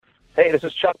Hey, this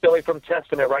is Chuck Billy from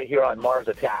Testament right here on Mars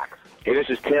Attacks. Hey,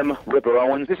 this is Tim Ripper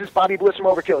Owens. This is Bobby Bliss from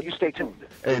Overkill. You stay tuned.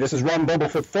 Hey, this is Ron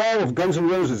Bumblefoot Fall of Guns N'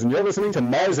 Roses, and you're listening to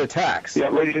Mars Attacks. Yeah,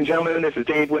 ladies and gentlemen, this is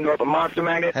Dave Windorf of Monster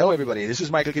Magnet. Hello, everybody. This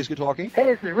is Michael Kiske talking. Hey,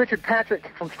 this is Richard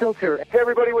Patrick from Stilter. Hey,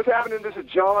 everybody, what's happening? This is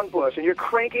John Bush, and you're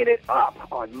cranking it up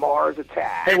on Mars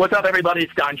Attacks. Hey, what's up, everybody?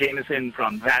 It's Don Jameson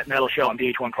from That Metal Show on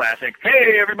VH1 Classic.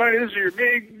 Hey, everybody, this is your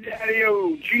big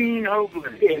daddy-o, Gene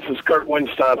Hoglan. Hey, this is Kurt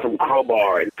Winstein from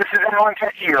Crowbar. This is Alan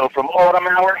Tecchio from Autumn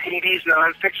Hour, Hades,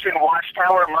 Nonfiction,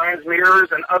 Watchtower, Minds,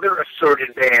 Mirrors, and other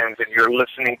assorted bands, and you're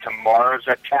listening to Mars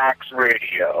Attacks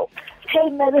Radio. Hey,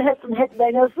 Metalheads and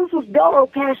Headbangers, this is Doro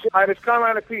Passion. Hi, this is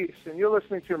Conrad Appice, and you're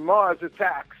listening to Mars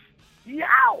Attacks. Yow!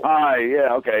 Hi,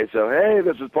 yeah, okay, so hey,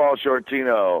 this is Paul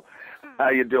Shortino. How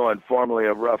you doing? Formerly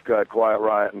of Rough Cut, Quiet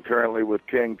Riot, and currently with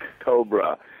King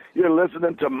Cobra. You're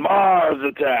listening to Mars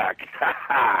Attack.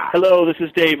 Hello, this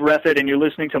is Dave Reffett, and you're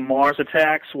listening to Mars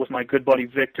Attacks with my good buddy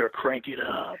Victor. Crank it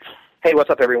up. Hey,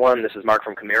 what's up, everyone? This is Mark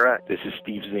from Chimera. This is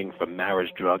Steve Zing from Mara's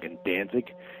Drug in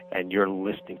Danzig, and you're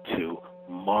listening to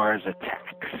Mars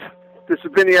Attacks. This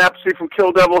is Vinny Appice from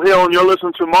Kill Devil Hill, and you're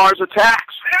listening to Mars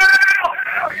Attacks. Hell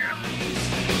yeah!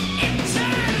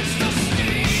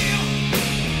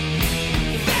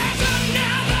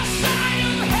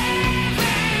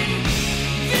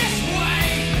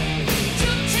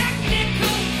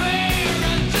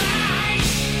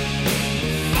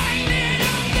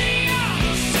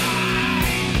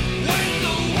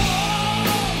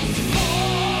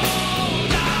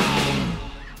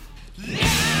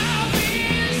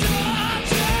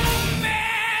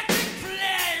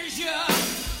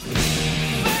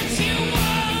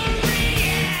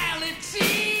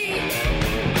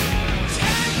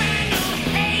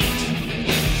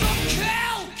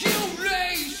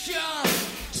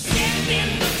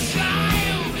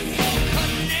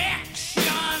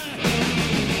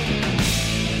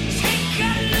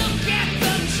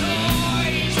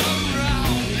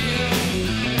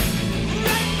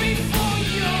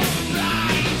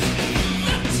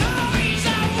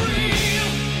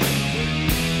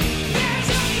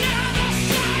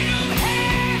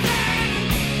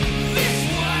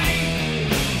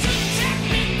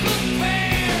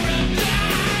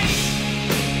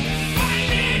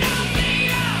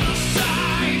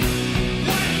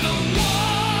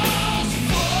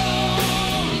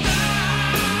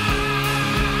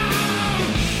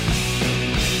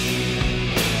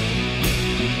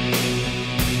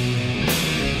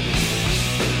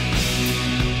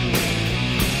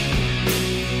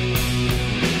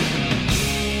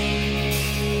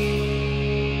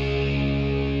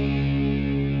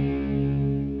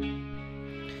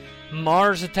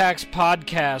 Mars Attacks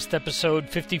Podcast, episode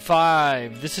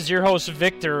 55. This is your host,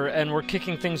 Victor, and we're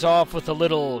kicking things off with a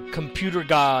little Computer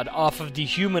God off of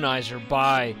Dehumanizer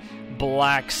by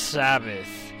Black Sabbath.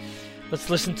 Let's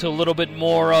listen to a little bit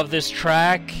more of this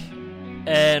track,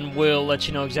 and we'll let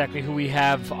you know exactly who we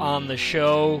have on the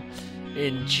show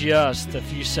in just a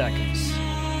few seconds.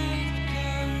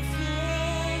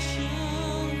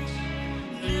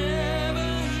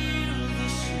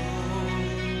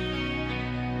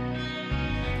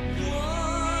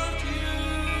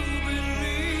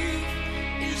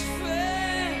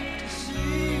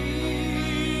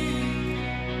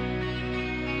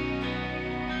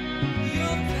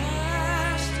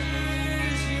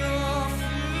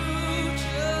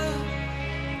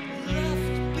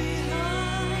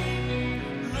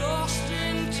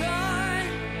 Time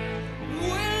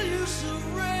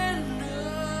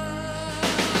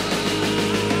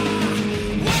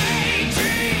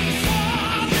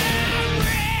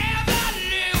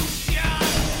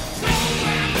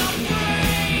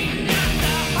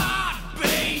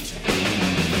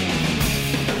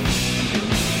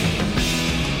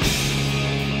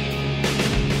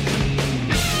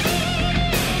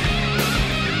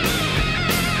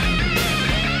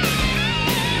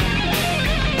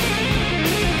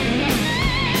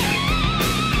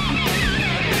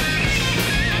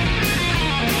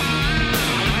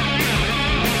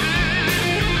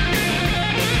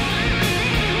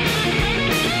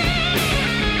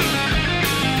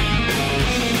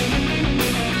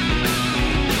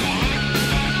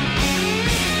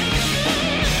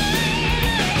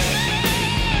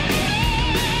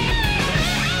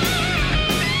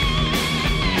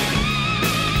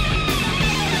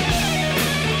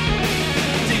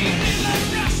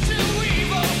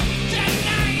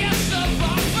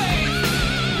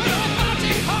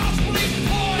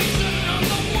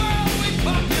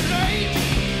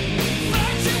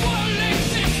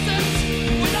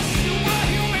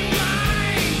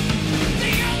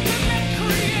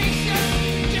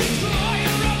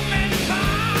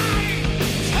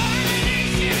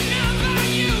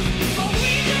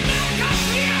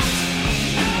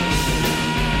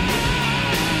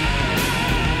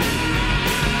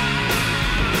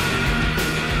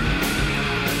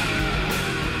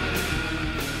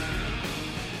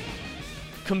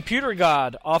Computer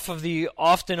God off of the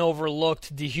often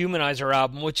overlooked Dehumanizer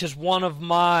album, which is one of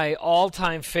my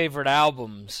all-time favorite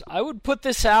albums. I would put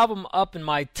this album up in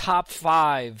my top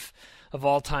 5 of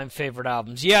all-time favorite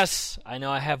albums. Yes, I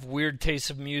know I have weird tastes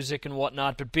of music and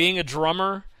whatnot, but being a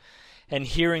drummer and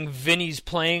hearing Vinny's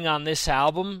playing on this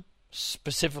album,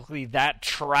 specifically that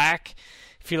track,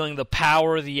 feeling the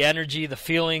power, the energy, the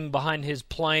feeling behind his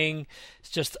playing, it's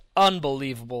just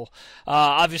unbelievable.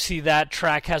 Obviously, that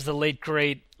track has the late,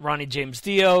 great Ronnie James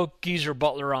Dio, Geezer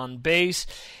Butler on bass,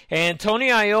 and Tony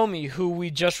Iommi, who we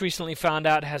just recently found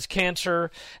out has cancer,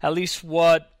 at least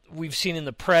what we've seen in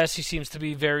the press. He seems to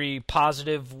be very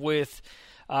positive with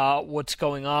what's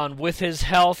going on with his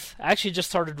health. I actually just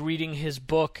started reading his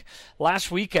book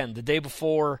last weekend, the day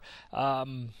before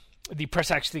the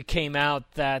press actually came out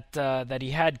that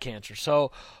he had cancer.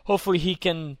 So hopefully he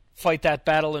can fight that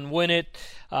battle and win it.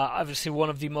 Obviously one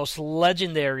of the most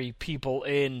legendary people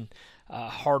in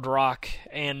hard rock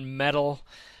and metal.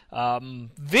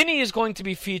 Vinny is going to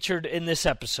be featured in this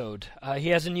episode. He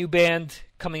has a new band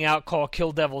coming out called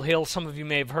Kill Devil Hill. Some of you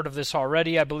may have heard of this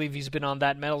already. I believe he's been on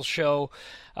That Metal Show.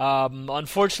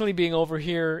 Unfortunately, being over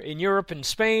here in Europe and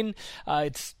Spain,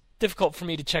 it's difficult for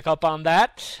me to check up on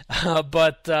that.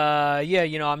 But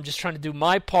I'm just trying to do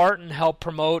my part and help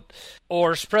promote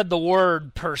or spread the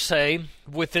word, per se,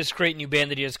 with this great new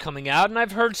band that he has coming out. And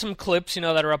I've heard some clips,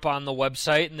 that are up on the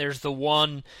website, and there's the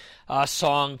one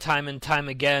song, Time and Time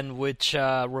Again, which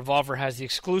Revolver has the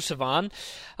exclusive on.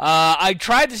 I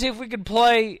tried to see if we could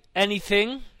play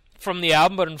anything from the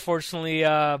album, but unfortunately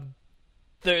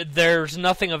there's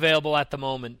nothing available at the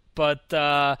moment. But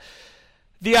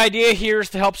the idea here is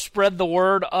to help spread the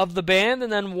word of the band,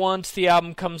 and then once the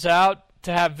album comes out,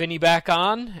 to have Vinny back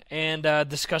on and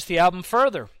discuss the album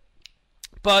further.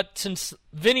 But since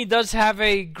Vinny does have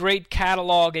a great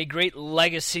catalog, a great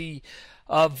legacy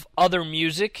of other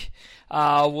music,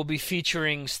 we'll be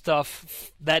featuring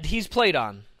stuff that he's played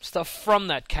on, stuff from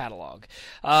that catalog.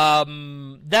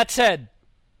 That said,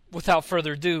 without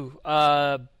further ado,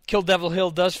 Kill Devil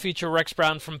Hill does feature Rex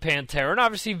Brown from Pantera, and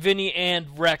obviously Vinny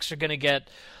and Rex are going to get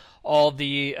all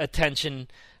the attention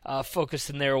focused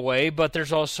in their way, but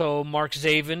there's also Mark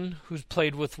Zaven, who's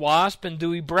played with Wasp, and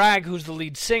Dewey Bragg, who's the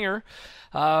lead singer,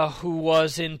 who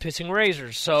was in Pissing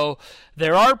Razors. So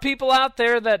there are people out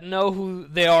there that know who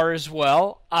they are as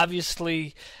well.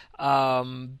 Obviously,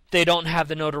 they don't have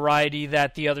the notoriety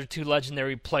that the other two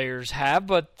legendary players have,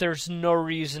 but there's no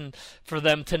reason for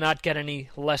them to not get any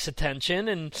less attention.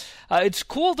 And it's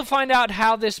cool to find out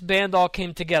how this band all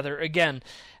came together. Again,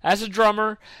 as a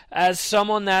drummer, as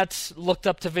someone that's looked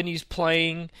up to Vinny's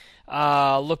playing,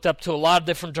 looked up to a lot of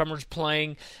different drummers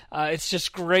playing, it's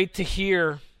just great to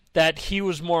hear that he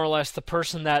was more or less the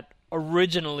person that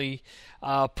originally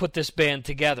put this band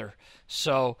together.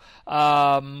 So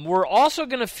we're also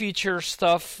going to feature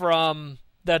stuff from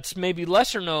that's maybe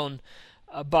lesser known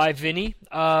by Vinny.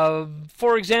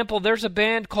 For example, there's a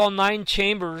band called Nine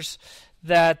Chambers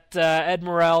that Ed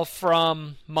Morel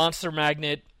from Monster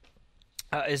Magnet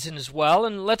is in as well.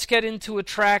 And let's get into a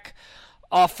track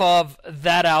off of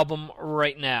that album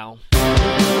right now.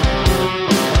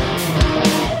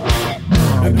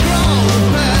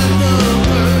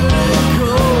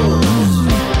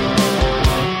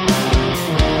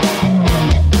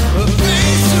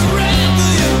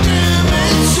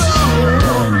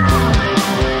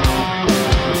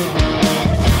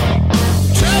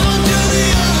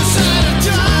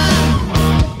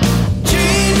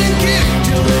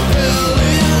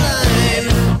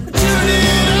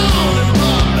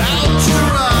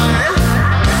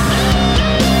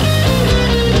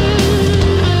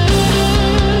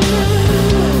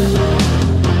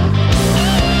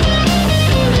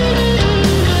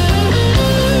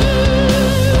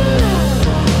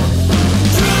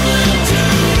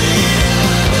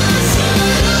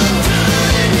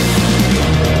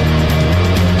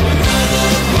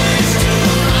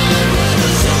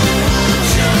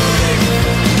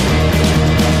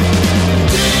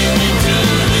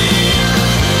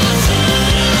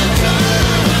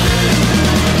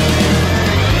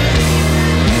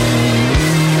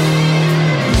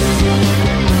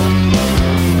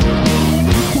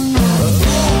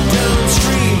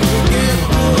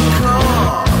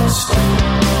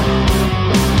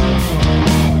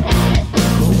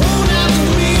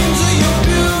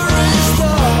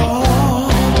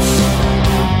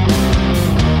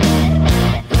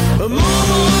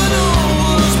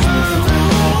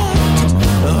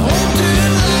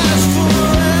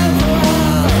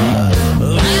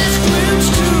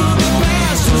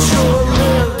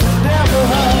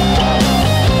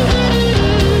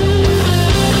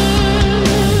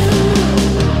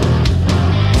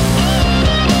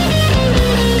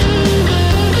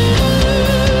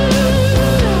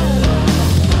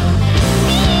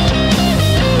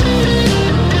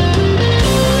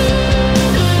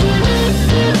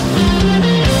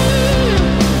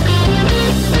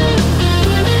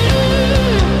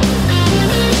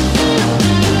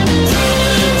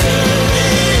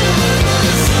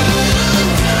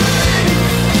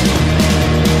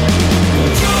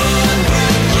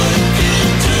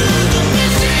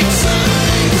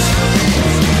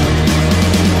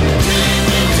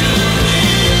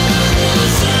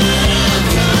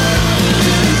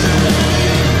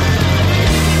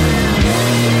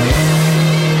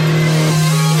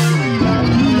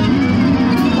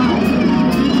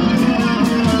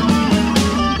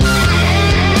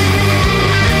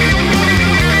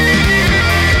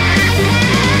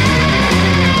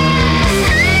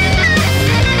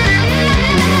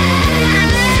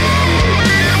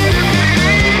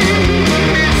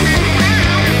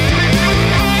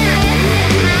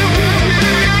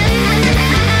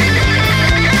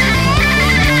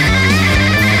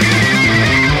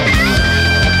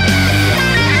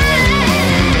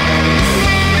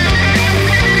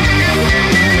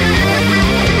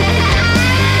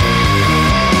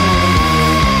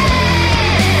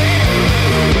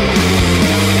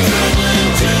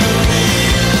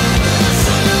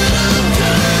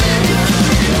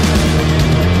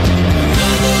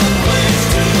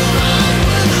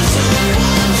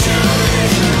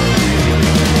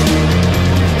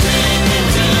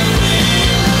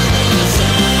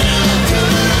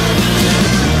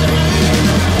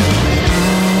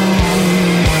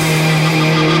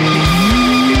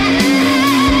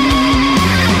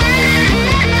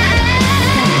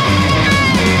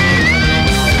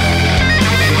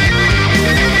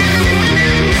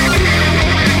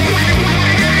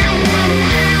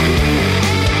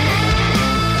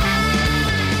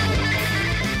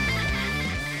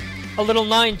 A little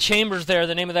Nine Chambers there.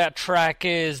 The name of that track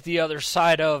is The Other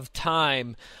Side of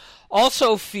Time.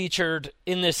 Also featured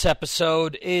in this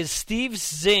episode is Steve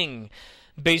Zing,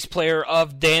 bass player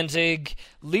of Danzig,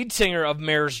 lead singer of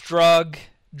Mare's Drug,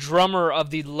 drummer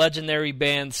of the legendary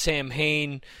band Sam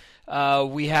Hain.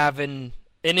 We have an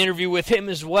interview with him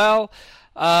as well.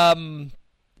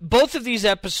 Both of these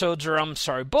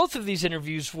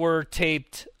interviews were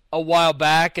taped a while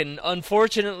back, and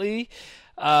unfortunately,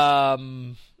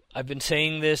 I've been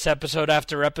saying this episode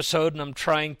after episode, and I'm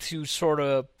trying to sort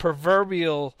of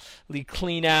proverbially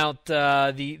clean out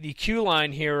the queue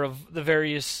line here of the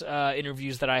various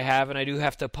interviews that I have, and I do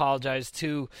have to apologize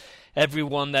to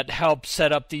everyone that helped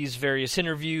set up these various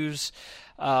interviews.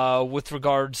 With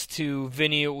regards to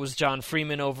Vinny, it was John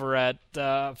Freeman over at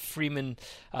Freeman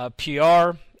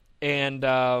PR. And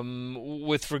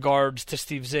with regards to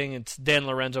Steve Zing, it's Dan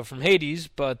Lorenzo from Hades.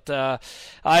 But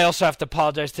I also have to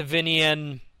apologize to Vinny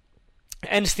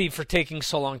and Steve for taking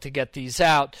so long to get these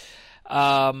out.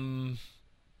 You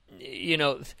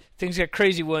know, things get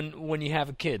crazy when you have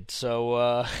a kid.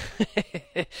 So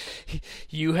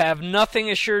you have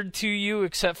nothing assured to you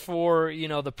except for, you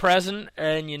know, the present,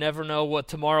 and you never know what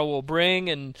tomorrow will bring.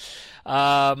 And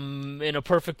in a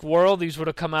perfect world, these would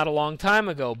have come out a long time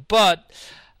ago. But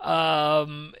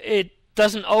it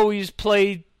doesn't always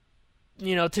play,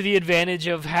 you know, to the advantage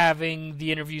of having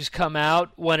the interviews come out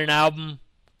when an album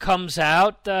comes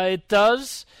out. It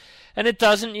does, and it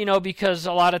doesn't, you know, because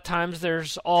a lot of times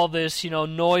there's all this, you know,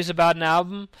 noise about an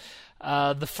album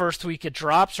the first week it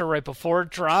drops or right before it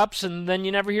drops, and then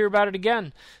you never hear about it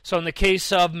again. So in the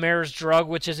case of Mare's Drug,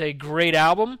 which is a great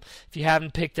album, if you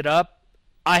haven't picked it up,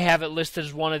 I have it listed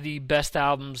as one of the best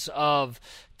albums of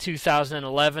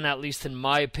 2011, at least in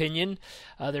my opinion.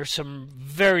 There's some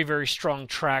very, very strong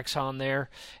tracks on there,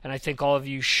 and I think all of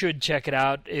you should check it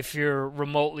out if you're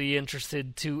remotely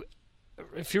interested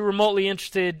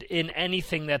in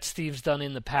anything that Steve's done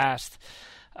in the past.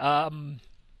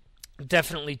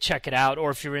 Definitely check it out, or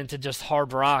if you're into just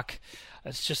hard rock,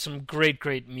 it's just some great,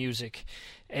 great music,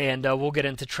 and we'll get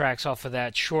into tracks off of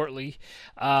that shortly.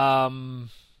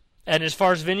 And as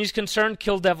far as Vinny's concerned,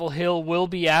 Kill Devil Hill will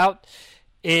be out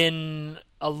in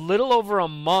a little over a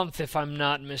month, if I'm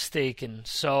not mistaken.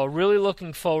 So really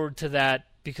looking forward to that,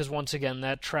 because once again,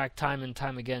 that track time and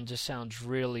time again just sounds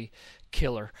really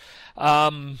killer.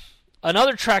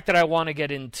 Another track that I want to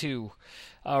get into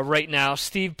right now,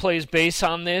 Steve plays bass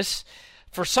on this.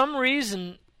 For some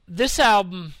reason, this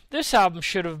album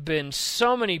should have been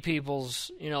so many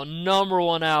people's, you know, number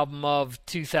one album of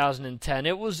 2010.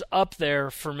 It was up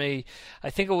there for me. I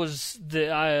think it was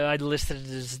I listed it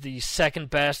as the second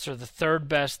best or the third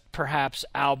best, perhaps,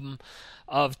 album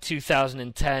of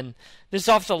 2010. This is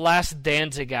off the last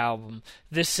Danzig album.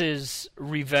 This is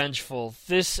Revengeful.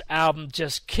 This album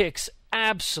just kicks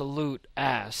absolute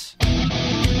ass.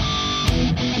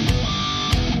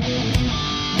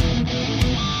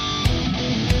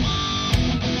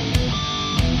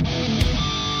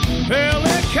 Here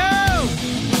they come,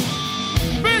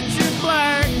 bitch in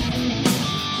black.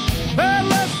 Hey,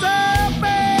 let's up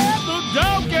in the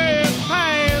donkey's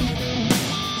pants.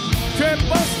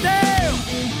 Triple step,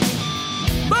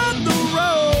 but the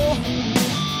roll.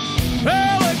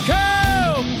 Here they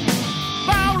come,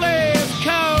 ball is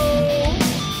cold.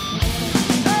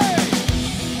 Hey,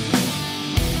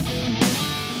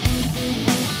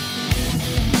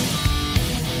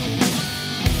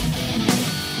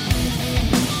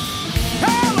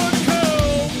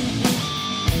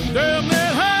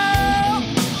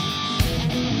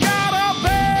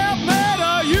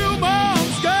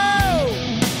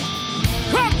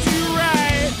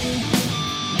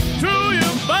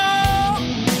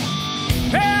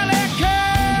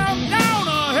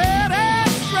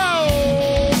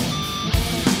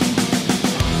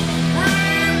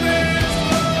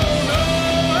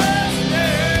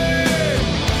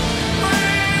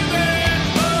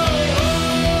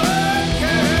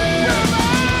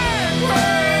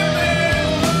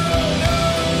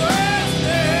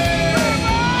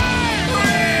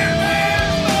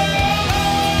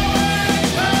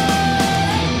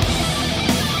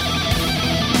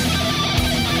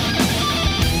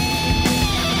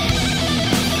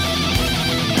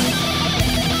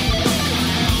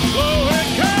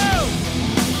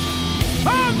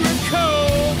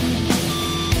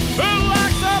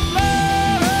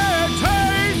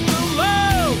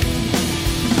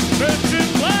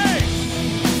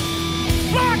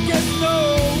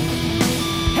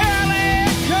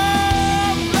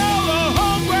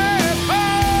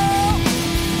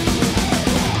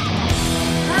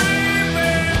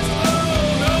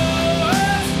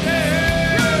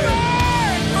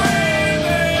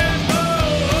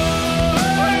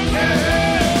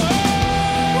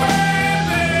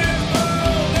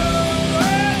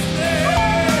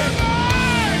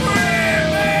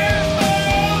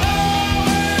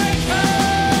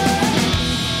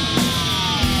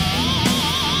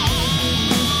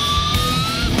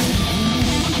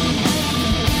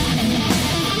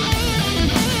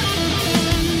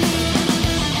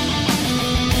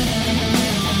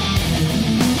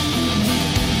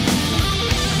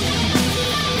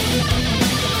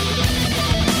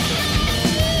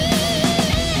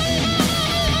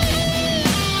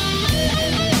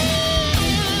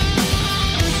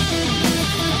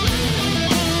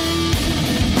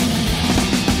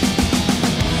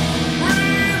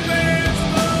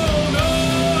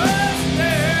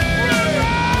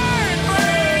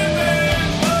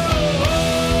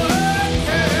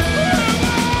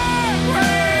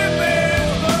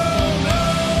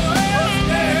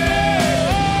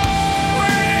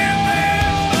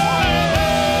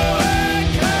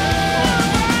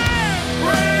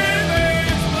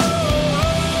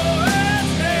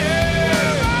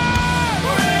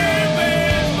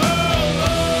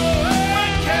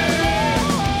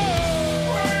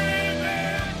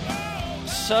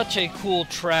 Such a cool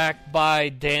track by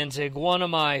Danzig. One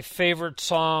of my favorite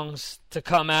songs to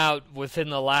come out within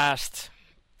the last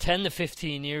 10 to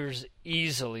 15 years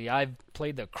easily. I've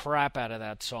played the crap out of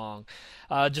that song.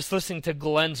 Just listening to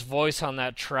Glenn's voice on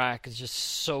that track is just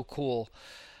so cool.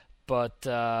 But,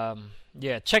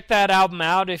 yeah, check that album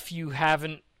out if you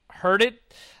haven't heard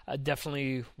it.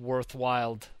 Definitely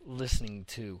worthwhile listening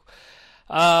to.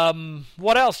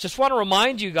 What else? Just want to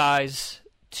remind you guys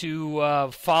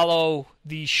to follow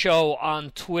the show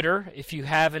on Twitter if you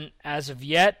haven't as of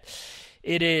yet.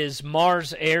 It is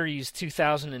Mars Aries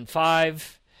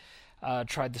 2005.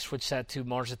 Tried to switch that to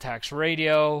Mars Attacks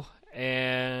Radio,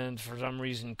 and for some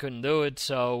reason couldn't do it,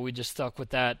 so we just stuck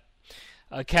with that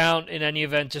account. In any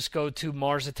event, just go to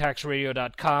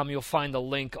MarsAttacksRadio.com. You'll find the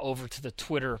link over to the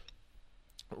Twitter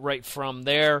right from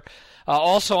there.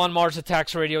 Also on Mars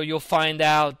Attacks Radio, you'll find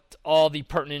out all the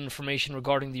pertinent information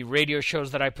regarding the radio shows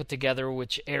that I put together,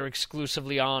 which air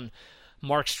exclusively on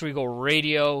Mark Strigl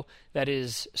Radio. That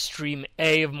is Stream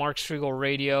A of Mark Strigl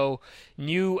Radio.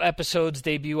 New episodes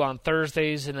debut on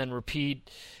Thursdays and then repeat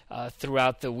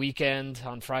throughout the weekend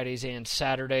on Fridays and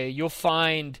Saturday. You'll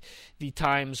find the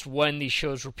times when these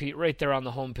shows repeat right there on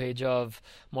the homepage of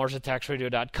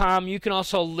MarsAttacksRadio.com. You can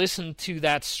also listen to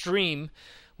that stream,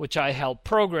 which I help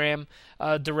program,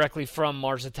 directly from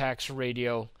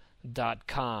MarsAttacksRadio.com.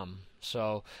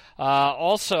 So,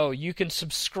 also, you can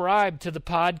subscribe to the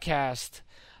podcast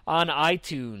on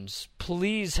iTunes.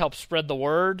 Please help spread the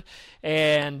word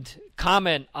and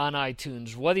comment on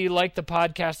iTunes, whether you like the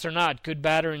podcast or not, good,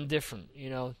 bad, or indifferent. You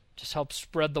know, just help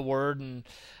spread the word and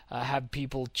have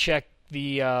people check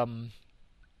what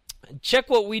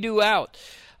we do out.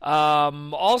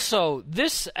 Also,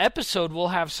 this episode will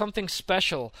have something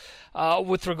special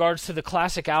with regards to the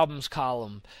Classic Albums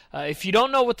column. If you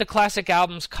don't know what the Classic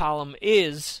Albums column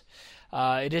is,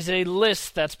 it is a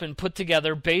list that's been put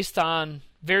together based on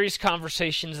various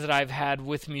conversations that I've had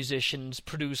with musicians,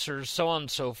 producers, so on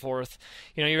and so forth.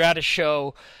 You know, you're at a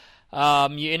show,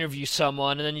 you interview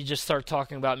someone, and then you just start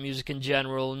talking about music in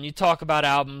general, and you talk about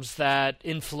albums that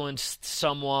influenced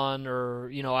someone,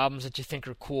 or, you know, albums that you think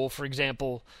are cool. For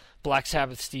example, Black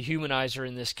Sabbath's Dehumanizer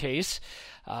in this case.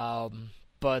 The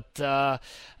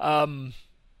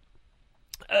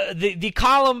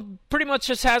column pretty much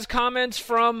just has comments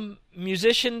from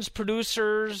musicians,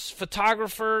 producers,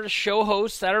 photographers, show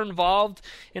hosts that are involved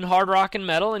in hard rock and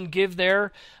metal and give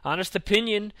their honest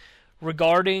opinion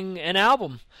regarding an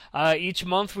album. Each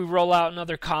month we roll out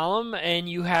another column, and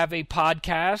you have a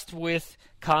podcast with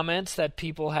comments that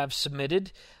people have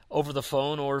submitted over the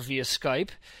phone or via Skype.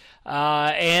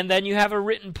 And then you have a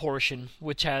written portion,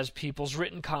 which has people's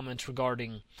written comments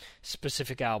regarding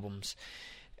specific albums.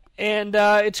 And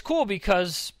it's cool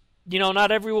because, you know,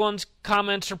 not everyone's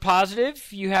comments are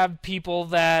positive. You have people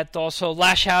that also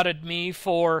lash out at me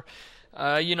for,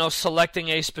 selecting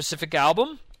a specific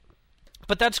album.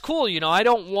 But that's cool, you know. I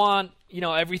don't want,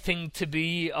 everything to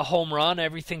be a home run,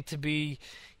 everything to be,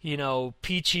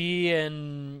 peachy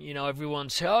and, everyone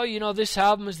say, oh, this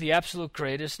album is the absolute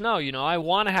greatest. No, I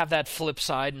want to have that flip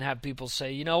side and have people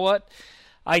say, you know what?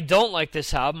 I don't like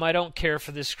this album. I don't care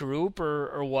for this group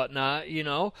or whatnot,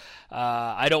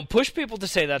 I don't push people to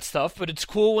say that stuff, but it's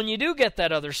cool when you do get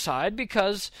that other side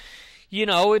because,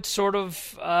 it sort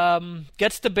of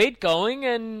gets debate going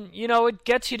and, it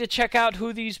gets you to check out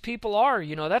who these people are.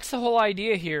 That's the whole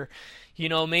idea here.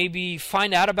 Maybe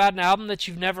find out about an album that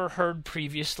you've never heard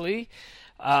previously,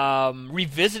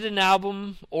 revisit an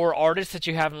album or artist that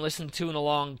you haven't listened to in a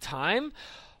long time,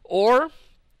 or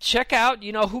check out,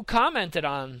 who commented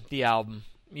on the album,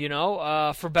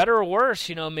 for better or worse.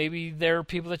 Maybe there are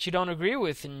people that you don't agree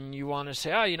with and you want to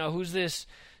say, who's this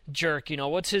jerk,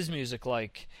 what's his music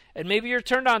like? And maybe you're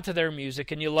turned on to their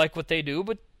music and you like what they do,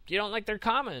 but you don't like their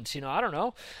comments, I don't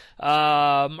know.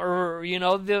 Or,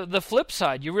 the flip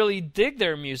side, you really dig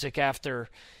their music after,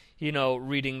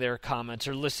 reading their comments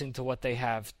or listening to what they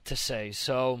have to say.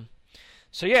 So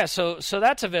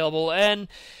that's available. And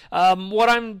what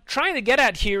I'm trying to get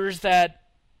at here is that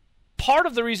part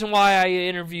of the reason why I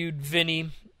interviewed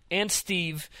Vinny and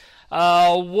Steve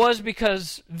was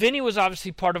because Vinny was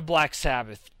obviously part of Black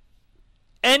Sabbath.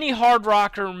 Any hard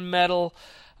rock or metal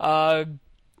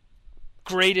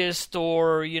greatest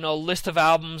or, list of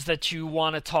albums that you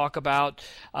want to talk about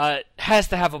has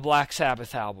to have a Black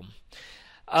Sabbath album.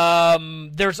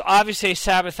 There's obviously a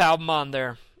Sabbath album on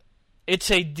there. It's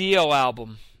a Dio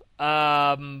album.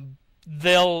 We'll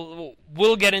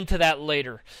get into that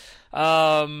later.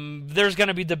 There's going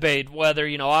to be debate whether,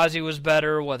 Ozzy was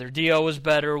better, whether Dio was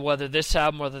better, whether this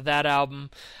album, whether that album.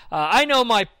 I know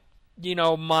my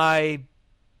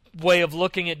way of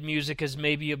looking at music as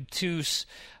maybe obtuse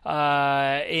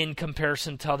in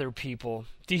comparison to other people.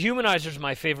 Dehumanizer is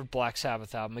my favorite Black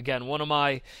Sabbath album. Again, one of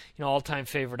my all-time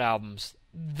favorite albums.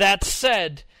 That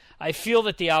said, I feel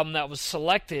that the album that was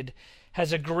selected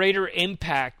has a greater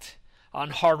impact on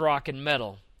hard rock and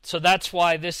metal. So that's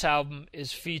why this album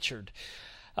is featured.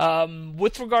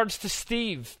 With regards to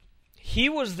Steve, he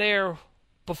was there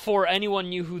before anyone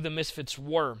knew who the Misfits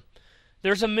were.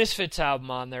 There's a Misfits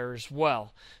album on there as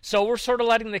well. So we're sort of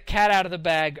letting the cat out of the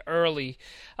bag early.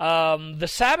 The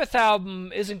Sabbath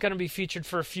album isn't going to be featured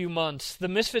for a few months. The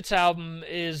Misfits album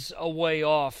is a way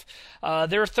off.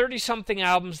 There are 30-something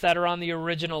albums that are on the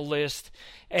original list,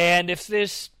 and if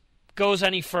this goes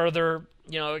any further,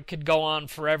 it could go on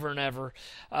forever and ever.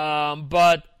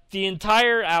 But the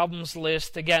entire albums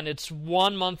list, again, it's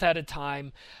 1 month at a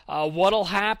time. What'll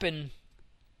happen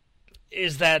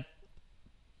is that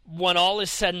when all is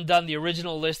said and done, the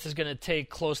original list is going to take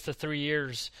close to 3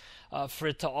 years for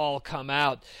it to all come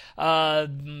out.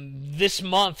 This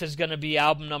month is going to be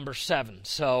album number 7,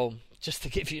 so just to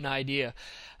give you an idea.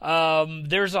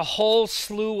 There's a whole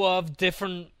slew of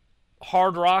different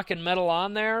hard rock and metal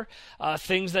on there,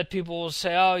 things that people will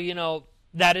say, oh,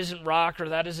 that isn't rock or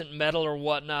that isn't metal or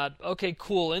whatnot. Okay,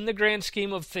 cool. In the grand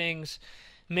scheme of things,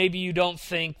 maybe you don't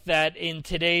think that in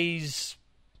today's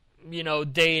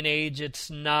day and age,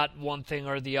 it's not one thing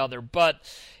or the other. But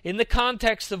in the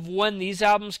context of when these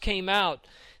albums came out,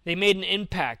 they made an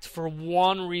impact for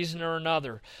one reason or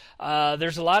another.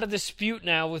 There's a lot of dispute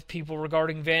now with people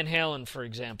regarding Van Halen, for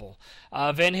example.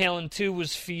 Van Halen 2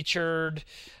 was featured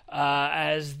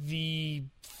as the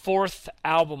 4th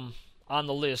album on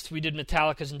the list. We did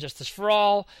Metallica's Injustice for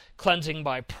All, Cleansing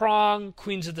by Prong,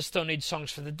 Queens of the Stone Age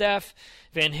Songs for the Deaf,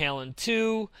 Van Halen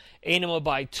 2, Anima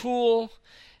by Tool,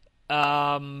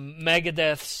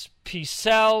 Megadeth's Peace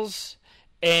Sells,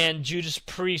 and Judas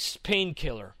Priest's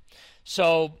Painkiller.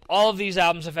 So all of these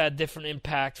albums have had different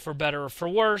impact, for better or for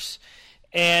worse.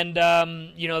 And,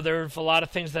 there's a lot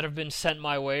of things that have been sent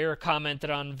my way or commented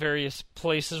on various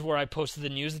places where I posted the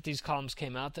news that these columns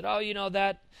came out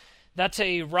that, that's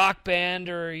a rock band,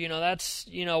 or, that's,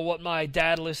 what my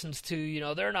dad listens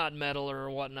to, they're not metal or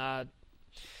whatnot.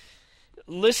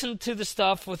 Listen to the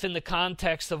stuff within the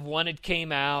context of when it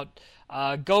came out.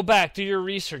 Go back, do your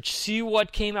research, see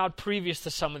what came out previous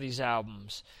to some of these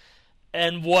albums,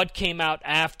 and what came out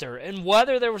after, and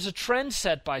whether there was a trend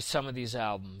set by some of these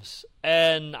albums.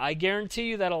 And I guarantee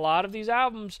you that a lot of these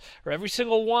albums, or every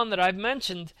single one that I've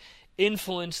mentioned,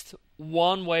 influenced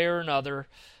one way or another,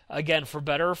 again, for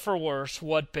better or for worse,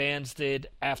 what bands did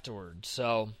afterwards.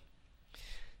 So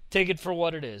take it for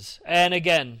what it is. And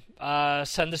again,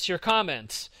 send us your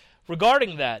comments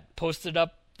regarding that. Post it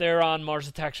up there on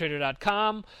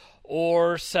MarsAttacksRadio.com,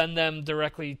 or send them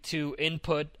directly to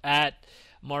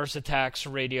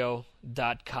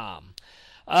input@MarsAttacksRadio.com.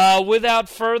 Without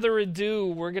further ado,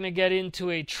 we're going to get into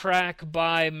a track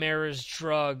by Mara's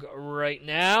Drug right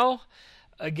now.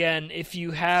 Again, if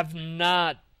you have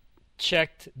not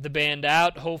checked the band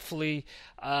out, hopefully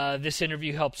this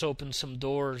interview helps open some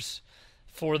doors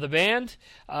for the band.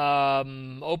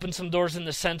 Open some doors in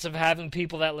the sense of having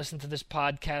people that listen to this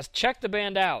podcast check the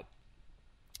band out.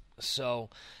 So,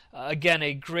 again,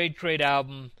 a great, great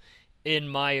album, in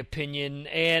my opinion.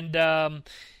 And,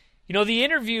 the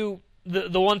interview,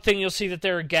 the one thing you'll see that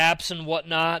there are gaps and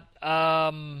whatnot.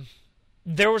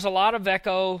 There was a lot of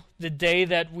echo the day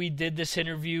that we did this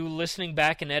interview. Listening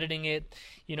back and editing it,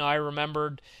 I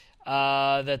remembered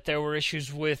that there were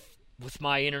issues with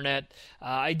my internet.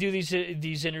 I do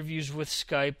these interviews with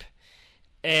Skype,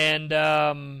 and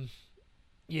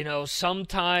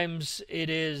sometimes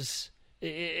it's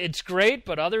great,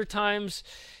 but other times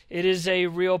it is a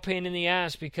real pain in the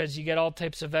ass, because you get all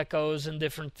types of echoes and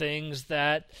different things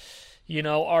that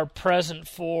are present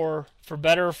for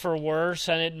better or for worse,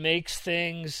 and it makes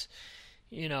things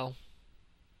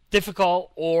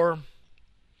difficult, or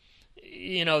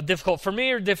difficult for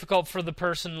me or difficult for the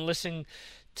person listening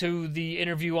to the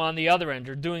interview on the other end,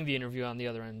 or doing the interview on the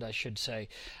other end, I should say.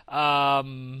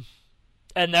 And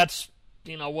that's,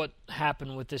 what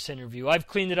happened with this interview. I've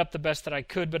cleaned it up the best that I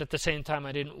could, but at the same time,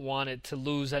 I didn't want it to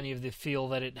lose any of the feel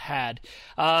that it had.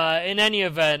 In any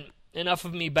event, enough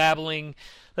of me babbling.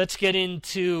 Let's get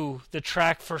into the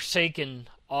track Forsaken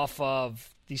off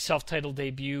of the self-titled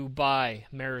debut by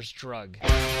Mara's Drug.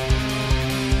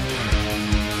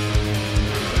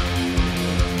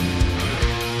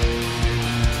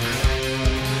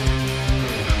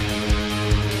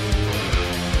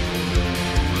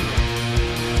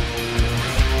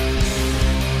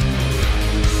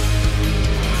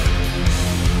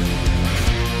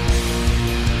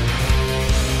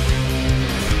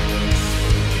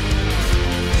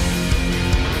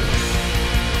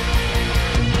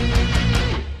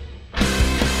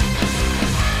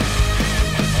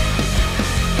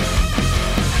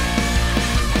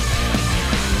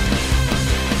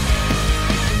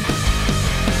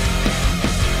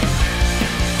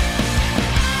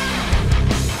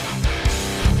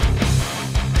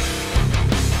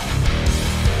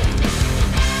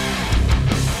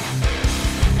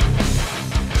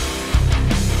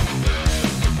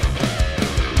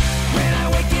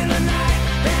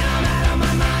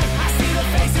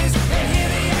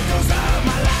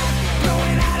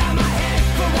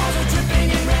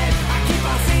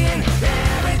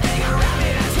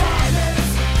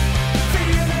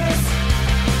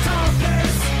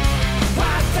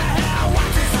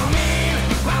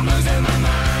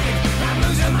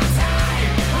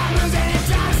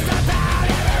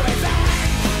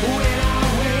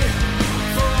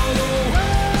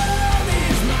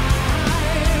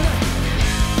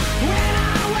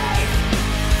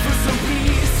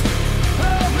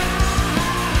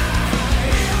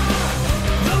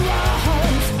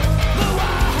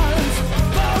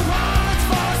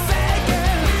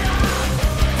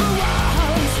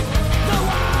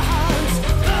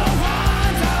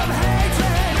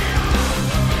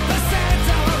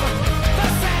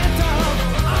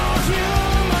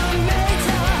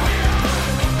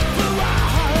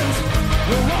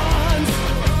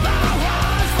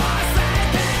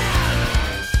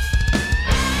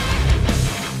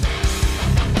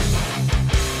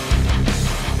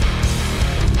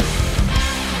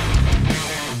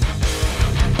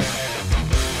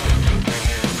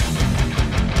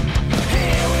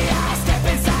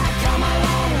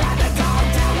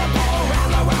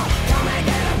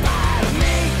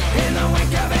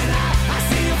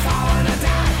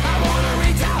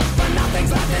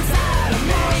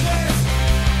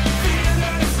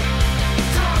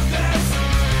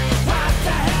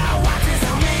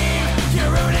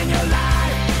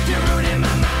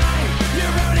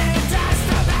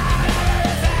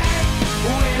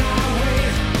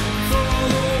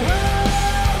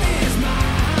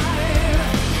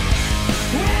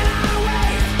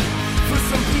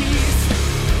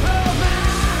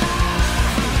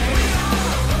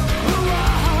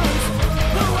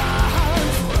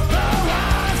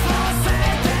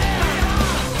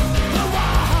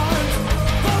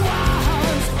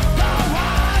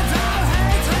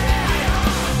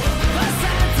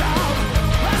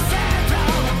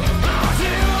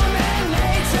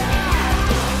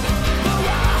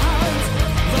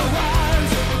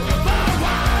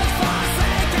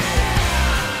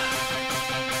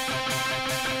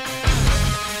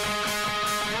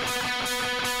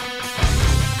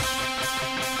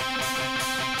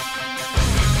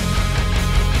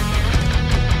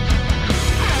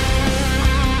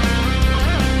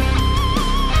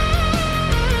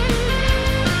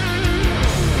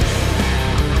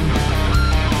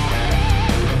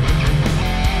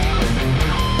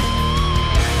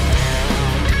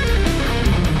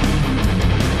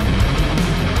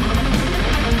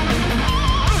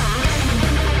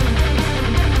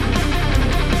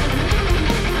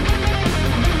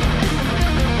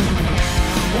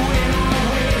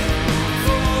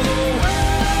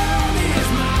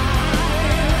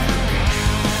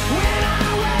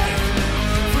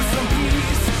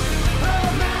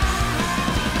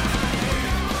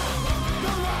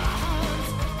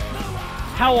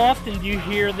 how often do you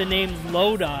hear the name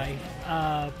Lodi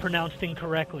pronounced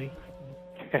incorrectly?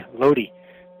 Lodi.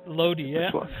 Lodi,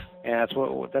 yeah. That's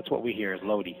what we hear is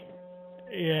Lodi.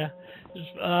 Yeah.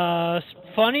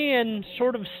 Funny and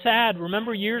sort of sad.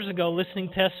 Remember years ago listening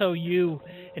to SOU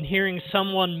and hearing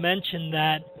someone mention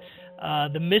that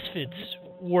the Misfits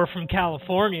were from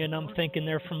California, and I'm thinking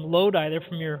they're from Lodi. They're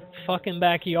from your fucking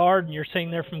backyard, and you're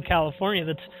saying they're from California.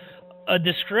 That's a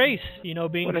disgrace, being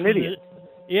what an idiot.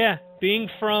 Being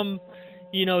from,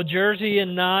 Jersey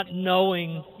and not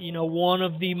knowing, one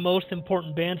of the most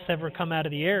important bands to ever come out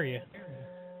of the area.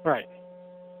 Right.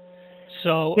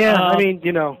 So yeah, I mean,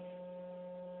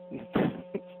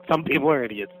 some people are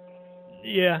idiots.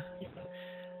 Yeah.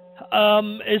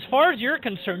 As far as you're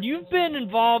concerned, you've been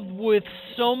involved with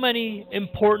so many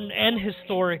important and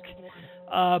historic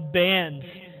bands.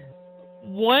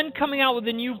 When coming out with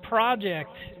a new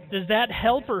project, does that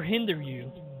help or hinder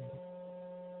you?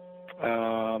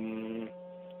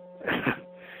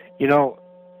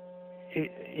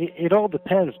 It all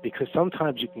depends, because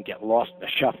sometimes you can get lost in the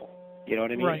shuffle. You know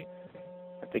what I mean? Right.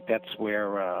 I think that's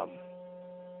where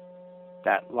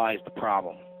that lies the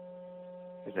problem.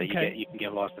 Is that you can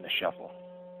get lost in a shuffle.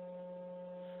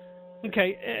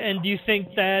 Okay, and do you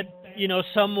think that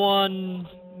someone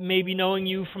maybe knowing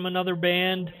you from another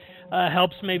band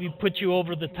helps maybe put you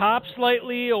over the top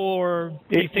slightly, or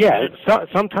do you think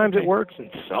sometimes it works and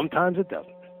sometimes it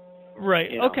doesn't.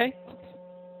 Right. Okay.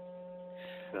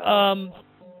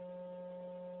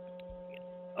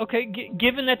 Okay.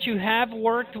 Given that you have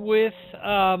worked with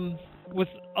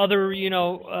other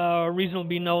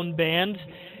reasonably known bands,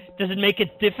 does it make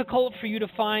it difficult for you to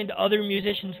find other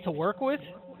musicians to work with?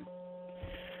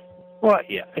 Well,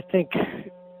 yeah, I think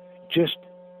just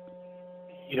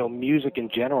music in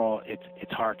general,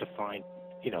 it's hard to find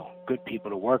good people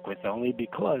to work with, only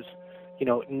because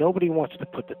nobody wants to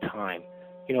put the time.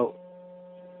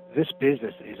 This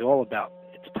business is all about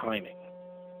its timing.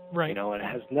 Right. It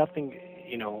has nothing.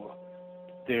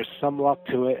 There's some luck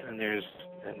to it, and there's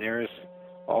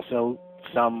also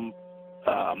some.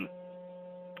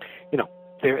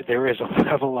 There is a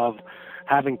level of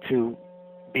having to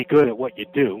be good at what you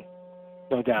do,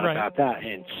 no doubt about that,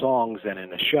 in songs and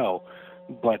in a show.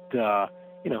 But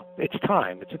it's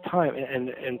time. It's a time,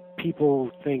 and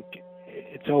people think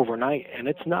it's overnight, and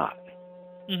it's not.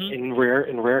 Mm-hmm. In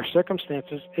rare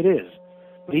circumstances, it is.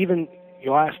 But even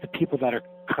you'll ask the people that are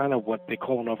kind of what they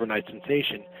call an overnight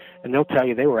sensation, and they'll tell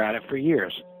you they were at it for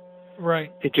years.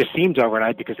 Right. It just seems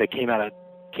overnight because they came out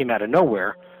of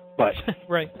nowhere. But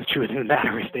right. The truth of the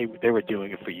matter is they were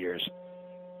doing it for years.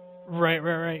 Right.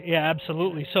 Yeah,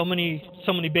 absolutely. So many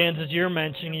bands, as you're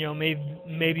mentioning,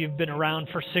 maybe have been around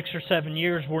for 6 or 7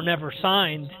 years, were never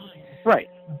signed. Right.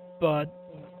 But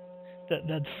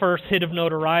that first hit of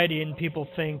notoriety, and people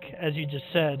think, as you just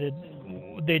said,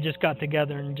 they just got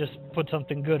together and just put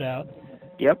something good out.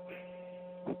 Yep.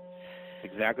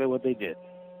 Exactly what they did.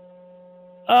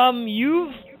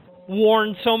 You've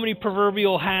worn so many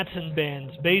proverbial hats in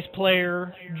bands: bass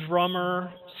player,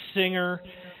 drummer, singer.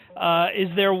 Is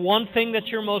there one thing that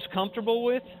you're most comfortable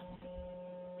with?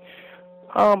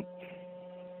 I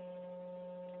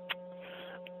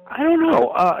don't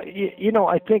know.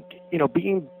 I think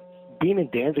being in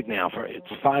Danzig now for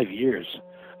 5 years.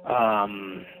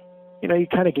 You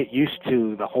kind of get used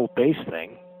to the whole bass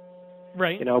thing.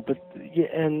 Right. But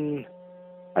and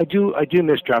I do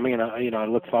miss drumming, and I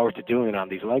look forward to doing it on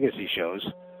these legacy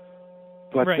shows.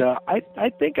 But I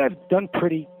think I've done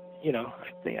pretty.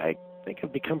 I think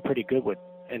I've become pretty good with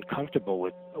and comfortable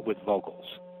with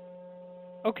vocals.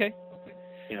 Okay.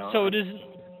 So it isn't.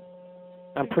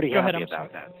 I'm pretty happy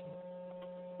about that.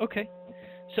 Okay.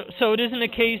 So it isn't a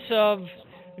case of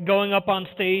going up on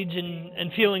stage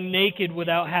and feeling naked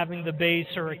without having the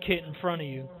bass or a kit in front of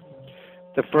you.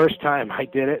 The first time I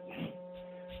did it,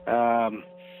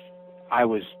 I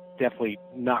was definitely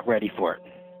not ready for it.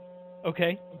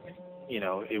 Okay.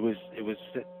 It was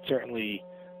certainly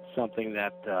something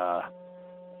that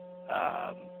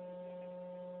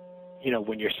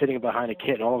when you're sitting behind a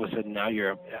kit and all of a sudden now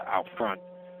you're out front,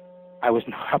 I was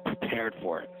not prepared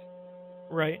for it.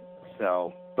 Right.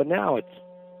 So, but now it's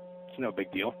no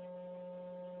big deal.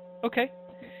 Okay.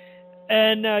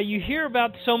 And you hear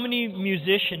about so many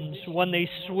musicians when they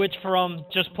switch from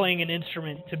just playing an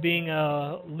instrument to being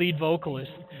a lead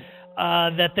vocalist,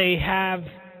 that they have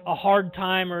a hard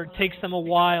time, or it takes them a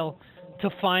while to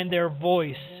find their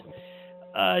voice.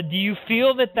 Do you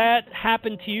feel that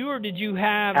happened to you, or did you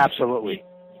have... Absolutely.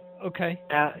 Okay.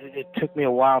 It took me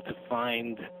a while to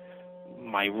find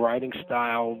my writing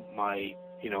style, my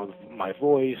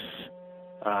voice,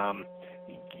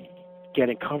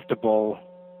 getting comfortable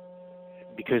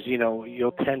because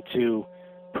you'll tend to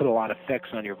put a lot of effects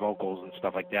on your vocals and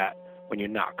stuff like that when you're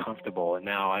not comfortable. And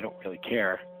now I don't really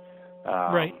care.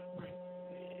 Right.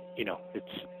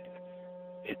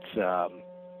 It's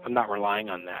I'm not relying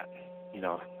on that.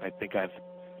 I think I've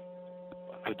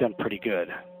done pretty good.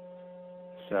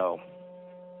 So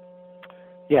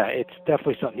yeah, it's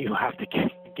definitely something you have to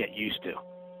get used to.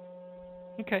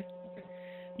 Okay.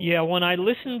 Yeah, when I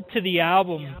listen to the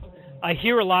album, I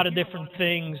hear a lot of different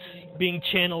things being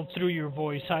channeled through your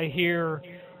voice. I hear,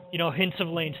 hints of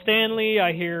Lane Stanley.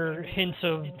 I hear hints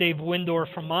of Dave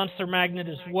Windorf from Monster Magnet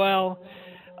as well.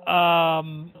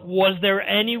 Was there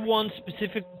anyone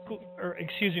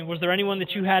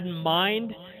that you had in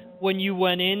mind when you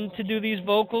went in to do these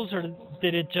vocals, or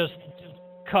did it just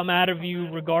come out of you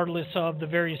regardless of the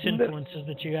various influences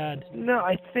that you had? No,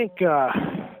 I think,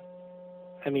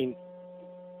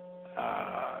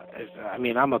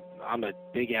 I'm a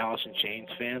big Alice in Chains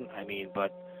fan.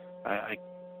 But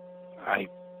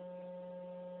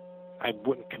I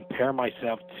wouldn't compare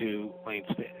myself to Lane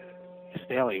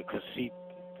Stanley because the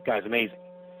guy's amazing.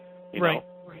 Right.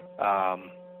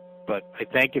 But I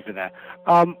thank you for that.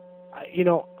 I'm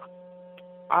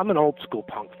an old school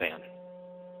punk fan.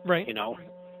 Right.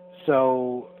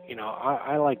 So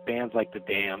I like bands like The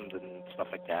Damned and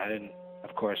stuff like that, and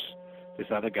of course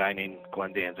this other guy named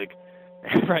Glenn Danzig.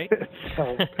 Right.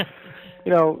 So,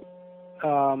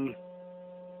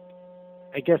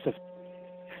 I guess if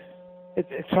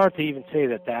it's hard to even say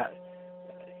that.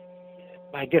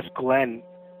 I guess Glenn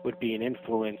would be an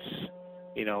influence,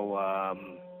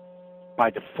 by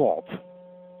default.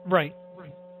 Right.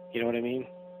 You know what I mean?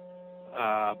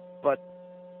 But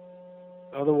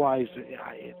otherwise,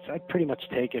 I pretty much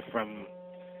take it from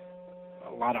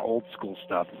a lot of old school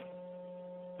stuff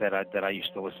that I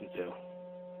used to listen to.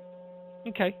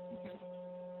 Okay.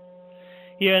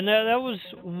 Yeah, and that was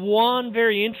one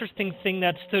very interesting thing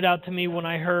that stood out to me when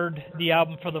I heard the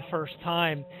album for the first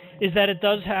time, is that it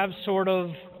does have sort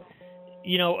of,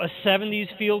 a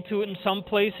 70s feel to it in some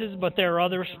places, but there are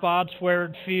other spots where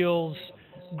it feels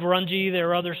grungy. There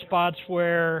are other spots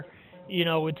where,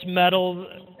 it's metal,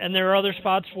 and there are other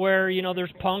spots where,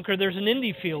 there's punk or there's an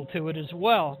indie feel to it as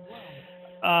well.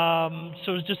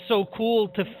 So it's just so cool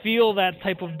to feel that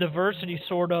type of diversity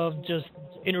sort of just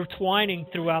intertwining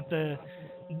throughout the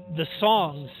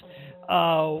songs.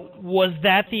 Was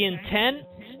that the intent,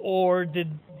 or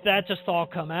did that just all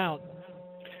come out?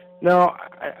 No,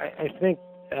 I think,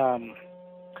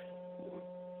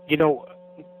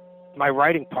 my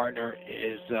writing partner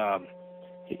is,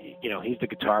 he's the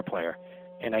guitar player.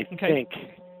 And I think,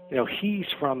 he's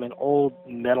from an old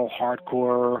metal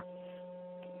hardcore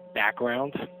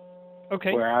background.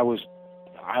 Okay. Where I was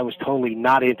totally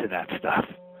not into that stuff.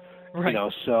 Right.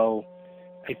 So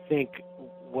I think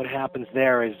what happens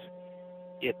there is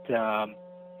it,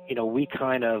 we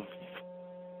kind of,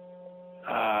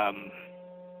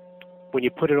 when you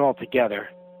put it all together,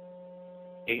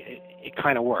 it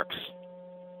kind of works.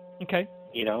 Okay.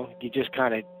 You just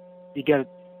kind of,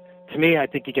 to me, I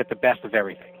think you get the best of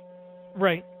everything.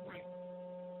 Right.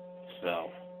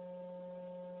 So.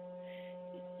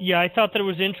 Yeah, I thought that it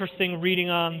was interesting reading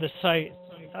on the site,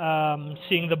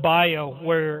 seeing the bio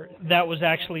where that was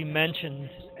actually mentioned,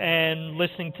 and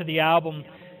listening to the album,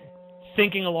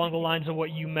 thinking along the lines of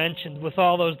what you mentioned, with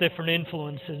all those different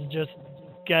influences, just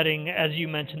getting, as you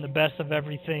mentioned, the best of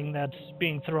everything that's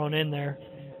being thrown in there.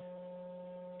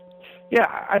 Yeah,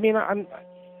 I'm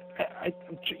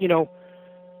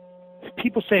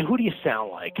people say, "Who do you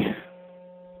sound like?"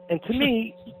 And to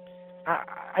me,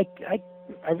 I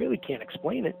really can't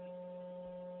explain it.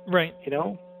 Right.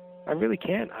 I really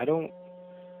can't. I don't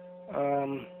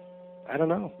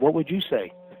know. What would you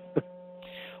say?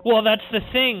 Well, that's the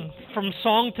thing. From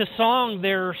song to song,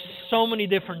 there are so many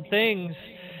different things.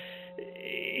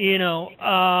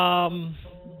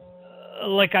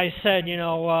 Like I said,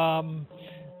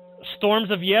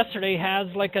 Storms of Yesterday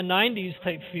has like a 90s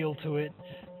type feel to it.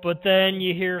 But then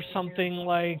you hear something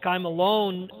like I'm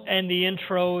Alone, and the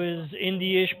intro is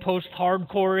indie-ish,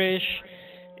 post-hardcore-ish.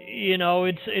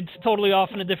 It's totally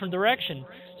off in a different direction.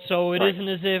 So it isn't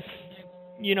as if,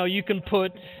 you can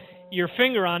put your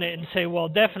finger on it and say, well,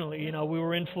 definitely, we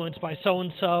were influenced by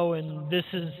so-and-so, and this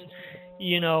is,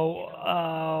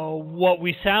 what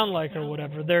we sound like or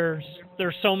whatever. There's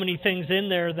so many things in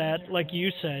there that, like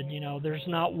you said, there's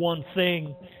not one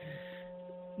thing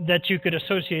that you could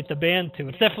associate the band to.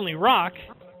 It's definitely rock,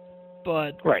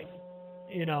 but, right.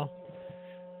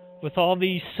 With all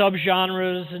these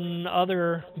subgenres and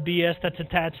other BS that's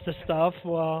attached to stuff,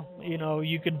 well,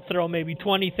 you could throw maybe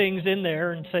 20 things in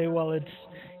there and say, well, it's,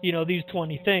 these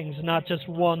 20 things, not just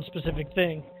one specific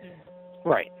thing.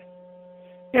 Right.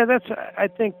 Yeah, I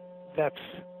think that's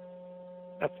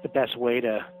the best way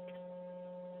to,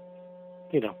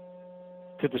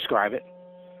 to describe it.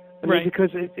 I mean, because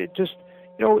it just,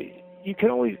 you can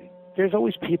always, there's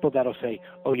always people that'll say,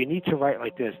 oh, you need to write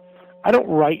like this. I don't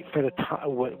write for the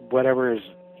whatever is,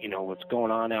 what's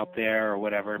going on out there or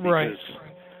whatever, because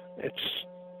it's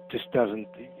just doesn't,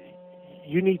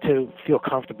 you need to feel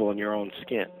comfortable in your own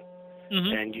skin.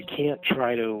 Mm-hmm. And you can't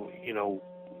try to,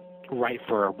 write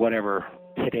for whatever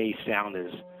today's sound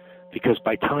is, because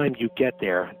by time you get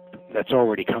there, that's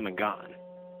already come and gone.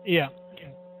 Yeah.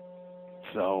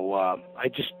 So I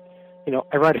just,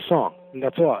 I write a song, and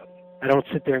that's all. I don't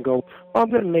sit there and go, oh, I'm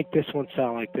going to make this one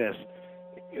sound like this.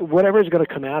 Whatever is going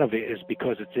to come out of it is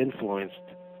because it's influenced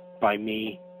by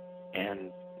me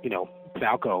and,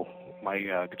 Falco, my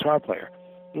guitar player.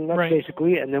 And that's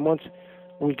basically it. And then once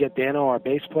we get Dano, our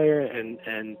bass player,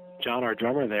 and John, our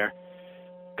drummer there,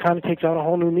 kind of takes on a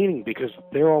whole new meaning, because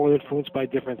they're all influenced by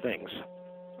different things.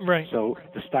 Right. So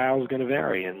the style is going to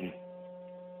vary, and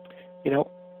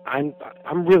I'm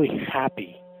really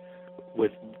happy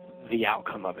with the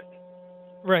outcome of it.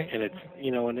 Right. And it's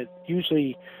and it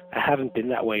usually, I haven't been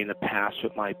that way in the past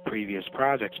with my previous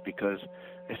projects, because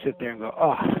I sit there and go,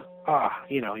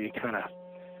 you kind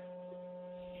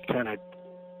of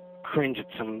cringe at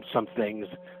some things.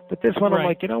 But this one, I'm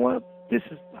like, you know what?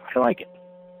 I like it.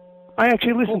 I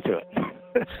actually listen to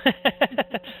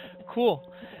it. Cool.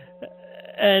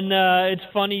 And it's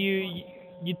funny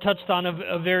you touched on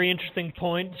a very interesting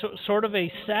point, sort of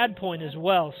a sad point as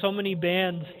well. So many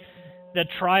bands that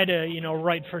try to,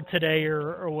 write for today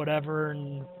or whatever,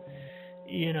 and,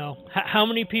 how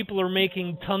many people are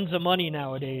making tons of money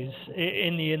nowadays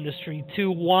in the industry to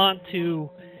want to,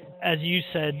 as you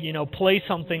said, play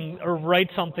something or write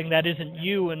something that isn't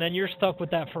you, and then you're stuck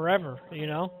with that forever,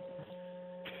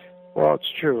 Well,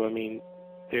 it's true. I mean,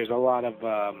 there's a lot of,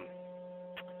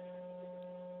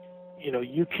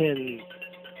 you can,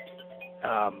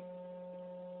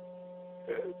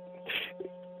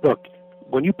 look,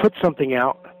 when you put something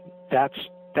out, that's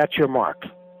your mark.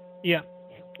 Yeah.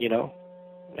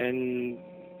 And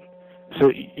so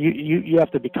you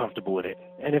have to be comfortable with it.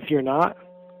 And if you're not,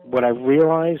 what I've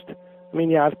realized,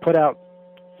 I've put out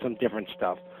some different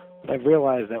stuff, but I've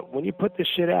realized that when you put this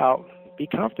shit out, be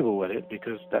comfortable with it,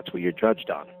 because that's what you're judged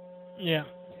on. Yeah.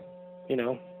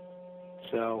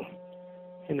 So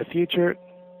in the future, if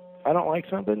I don't like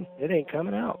something, it ain't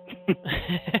coming out.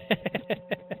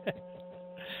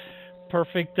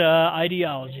 Perfect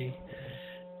ideology.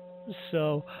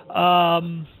 So,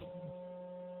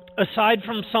 aside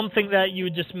from something that you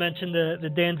just mentioned, the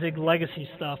Danzig Legacy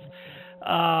stuff,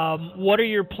 what are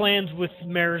your plans with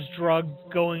Mare's Drug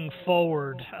going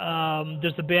forward?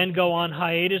 Does the band go on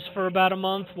hiatus for about a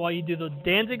month while you do the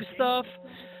Danzig stuff?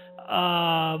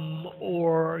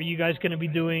 Or are you guys going to be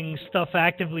doing stuff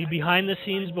actively behind the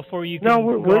scenes before you can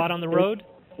go out on the road?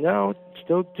 No,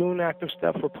 still doing active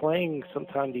stuff. We're playing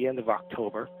sometime the end of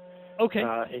October. Okay.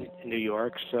 In New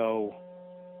York, so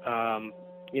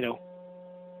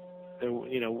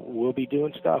we'll be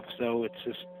doing stuff. So it's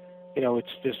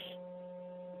just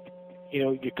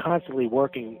you're constantly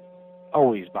working,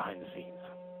 always behind the scenes.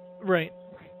 Right.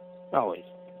 Always,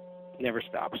 never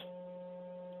stops.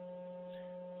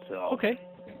 So okay.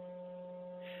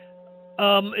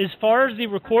 As far as the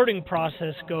recording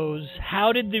process goes,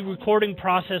 how did the recording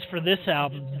process for this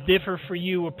album differ for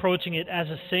you approaching it as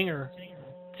a singer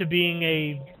to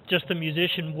being just a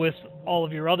musician with all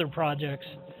of your other projects?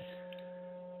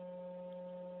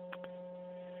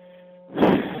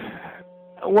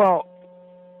 Well,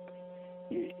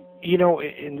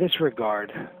 in this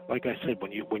regard, like I said,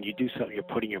 when you do something, you're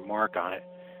putting your mark on it.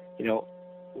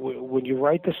 When you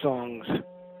write the songs,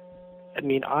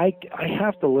 I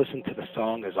have to listen to the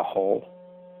song as a whole.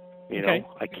 Okay.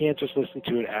 I can't just listen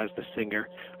to it as the singer.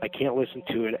 I can't listen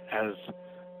to it as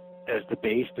the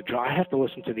bass, the drum. I have to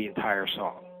listen to the entire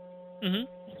song. Mm-hmm.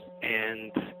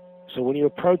 And so when you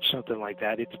approach something like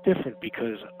that, it's different,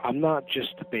 because I'm not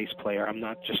just the bass player. I'm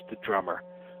not just the drummer.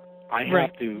 I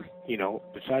have to,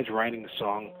 besides writing the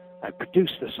song, I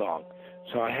produce the song.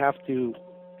 So I have to,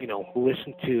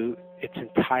 listen to its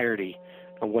entirety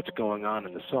and what's going on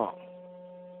in the song.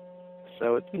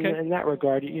 So it's, in that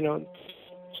regard, it's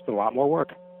just a lot more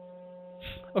work.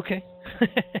 Okay.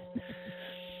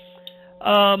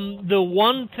 The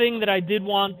one thing that I did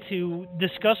want to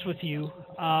discuss with you,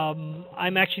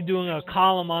 I'm actually doing a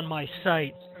column on my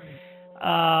site,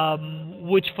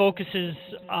 which focuses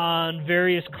on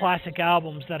various classic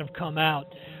albums that have come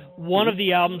out. One of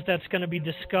the albums that's going to be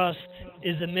discussed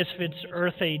is the Misfits'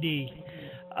 Earth AD.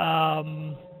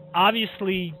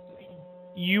 Obviously,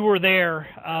 you were there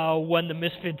when the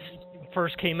Misfits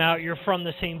first came out. You're from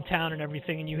the same town and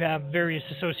everything, and you have various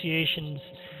associations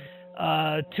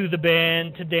to the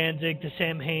band, to Danzig, to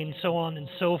Sam Hain, so on and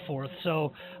so forth.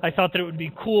 So I thought that it would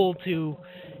be cool to,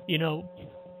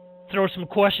 throw some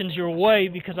questions your way,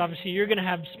 because obviously you're going to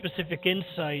have specific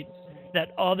insight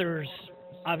that others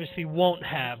obviously won't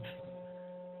have.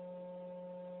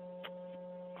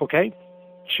 Okay,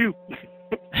 shoot.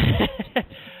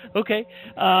 Okay.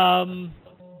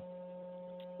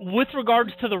 With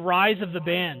regards to the rise of the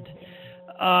band,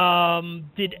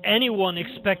 did anyone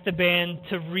expect the band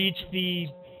to reach the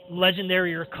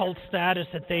legendary or cult status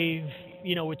that they've,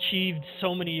 achieved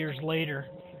so many years later?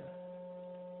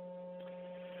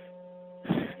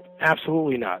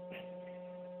 Absolutely not.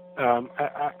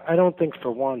 I don't think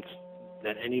for once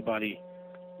that anybody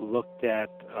looked at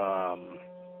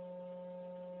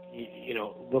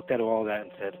looked at all that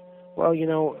and said, well,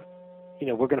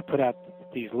 we're going to put out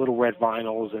these little red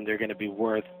vinyls and they're going to be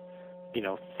worth,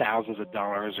 thousands of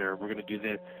dollars, or we're going to do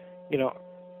this.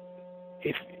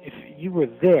 If you were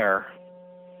there,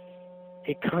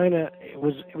 it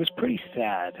was pretty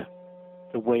sad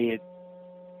the way it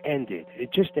ended.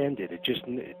 It just ended. It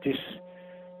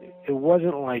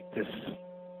wasn't like this.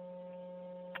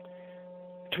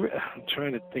 I'm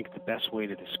trying to think the best way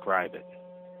to describe it.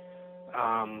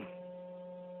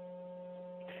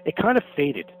 It kind of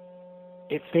faded.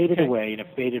 It faded away, and it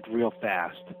faded real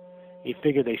fast. You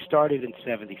figure they started in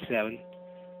 77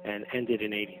 and ended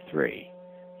in 83.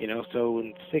 So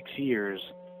in 6 years,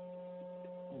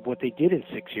 what they did in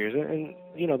 6 years, and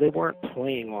they weren't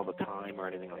playing all the time or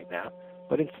anything like that,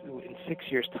 but in 6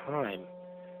 years' time,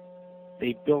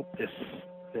 they built this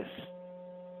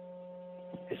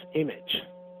image,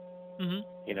 and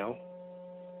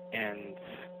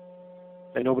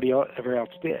that nobody ever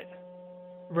else did.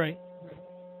 Right.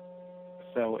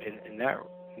 So in that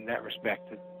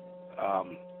respect,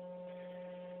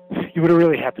 you would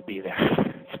really have to be there.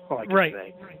 That's all I can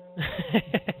say.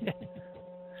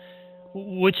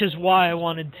 Which is why I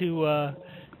wanted to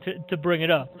bring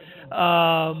it up.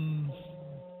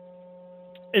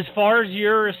 As far as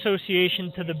your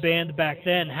association to the band back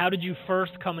then, how did you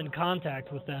first come in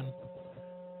contact with them?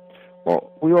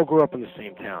 Well, we all grew up in the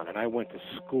same town, and I went to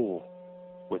school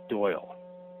with Doyle.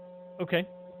 Okay.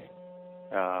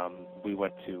 We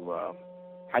went to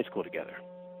high school together.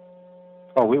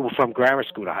 Oh, we were from grammar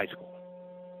school to high school.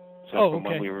 So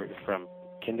when we were from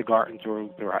kindergarten through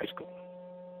high school.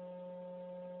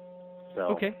 So,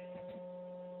 okay.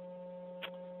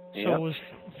 So it was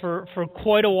for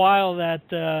quite a while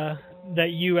that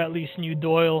you at least knew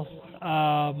Doyle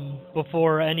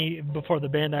before the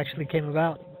band actually came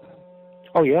about.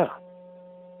 Oh yeah.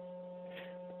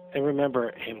 I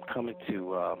remember him coming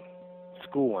to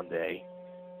school one day,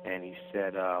 and he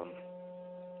said,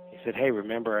 "Hey,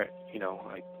 remember,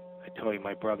 I told you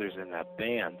my brother's in that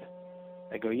band."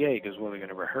 I go, "Yeah." He goes, "Well, they're going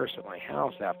to rehearse at my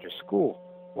house after school.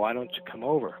 Why don't you come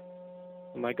over?"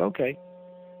 I'm like, "Okay."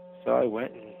 So I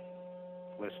went and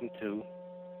listened to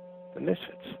the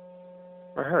Misfits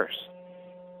rehearse.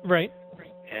 Right.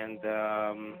 And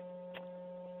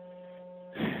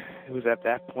it was at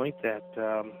that point that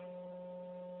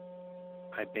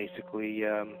I basically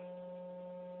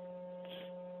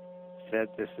said,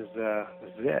 "This is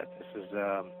it. This is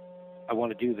I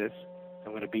want to do this.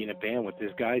 I'm going to be in a band with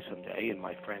this guy someday." And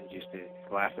my friends used to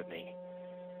laugh at me.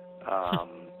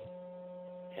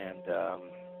 And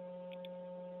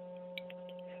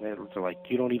they're like,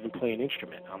 "You don't even play an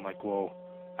instrument." I'm like, "Well,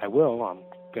 I will. I'm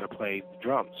going to play the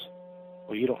drums."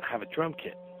 "Well, you don't have a drum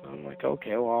kit." I'm like,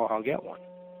 "Okay, well, I'll get one."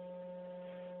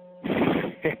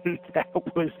 And that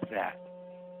was that.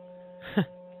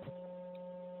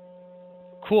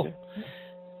 Cool.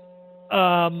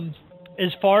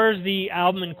 As far as the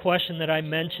album in question that I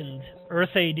mentioned,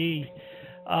 Earth AD,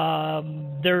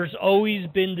 there's always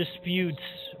been disputes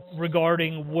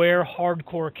regarding where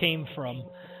hardcore came from.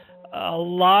 A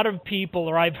lot of people,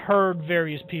 or I've heard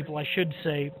various people, I should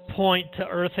say, point to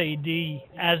Earth AD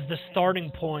as the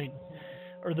starting point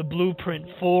or the blueprint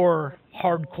for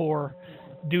hardcore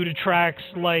due to tracks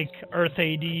like Earth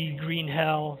AD, Green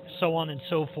Hell, so on and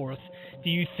so forth. Do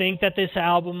you think that this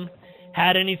album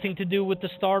had anything to do with the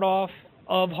start off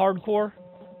of hardcore?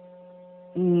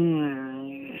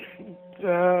 No.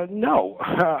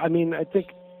 I mean, I think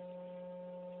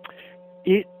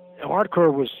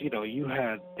hardcore was, you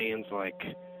had bands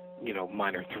like,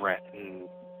 Minor Threat and,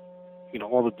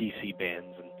 all the DC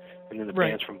bands and then the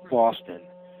bands from Boston,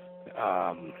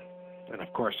 and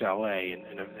of course LA, and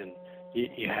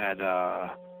you had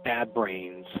Bad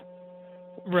Brains.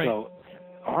 Right. So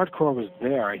hardcore was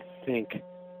there, I think,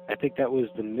 I think that was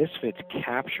the Misfits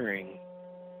capturing,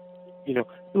 you know,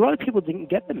 a lot of people didn't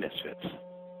get the Misfits.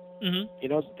 Mm-hmm. You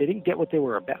know, they didn't get what they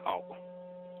were about.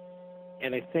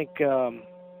 And I think, you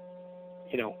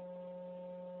know,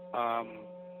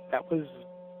 that was,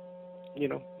 you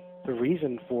know, the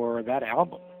reason for that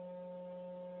album.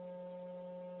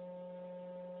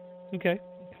 Okay.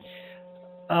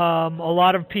 A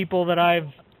lot of people that I've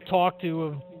talked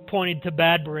to have pointed to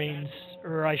Bad Brains,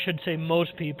 or I should say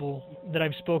most people that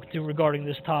I've spoken to regarding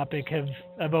this topic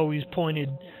have always pointed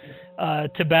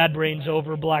to Bad Brains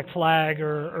over Black Flag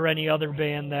or any other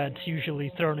band that's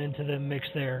usually thrown into the mix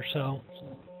there. So.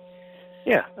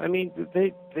 Yeah, I mean,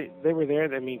 they were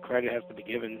there. I mean, credit has to be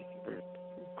given where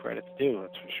credit's due,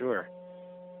 that's for sure.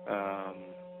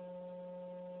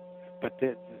 But,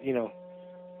 you know,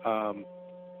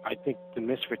 I think the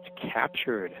Misfits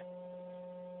captured,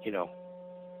 you know,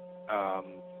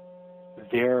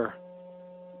 their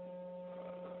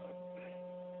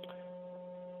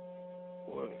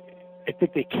I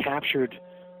think they captured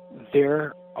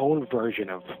their own version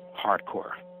of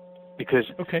hardcore,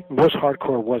 because most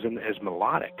hardcore wasn't as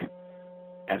melodic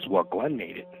as what Glenn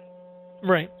made it.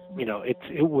 Right. You know,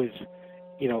 it was,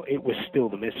 you know, it was still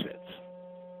the Misfits.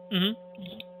 Mm-hmm.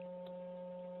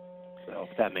 So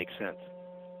if that makes sense.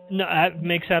 No, that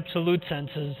makes absolute sense.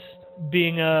 As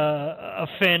being a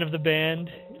fan of the band,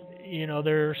 you know,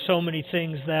 there are so many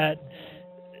things that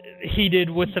he did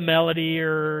with the melody,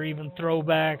 or even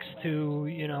throwbacks to,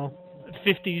 you know,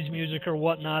 50s music or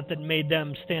whatnot that made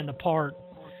them stand apart,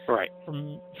 right,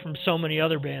 from so many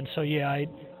other bands. So yeah, I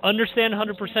understand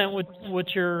 100%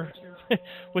 what you're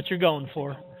what you're going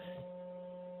for.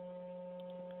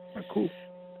 Cool.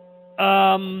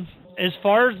 As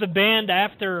far as the band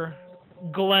after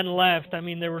Glenn left, I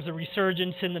mean, there was a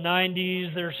resurgence in the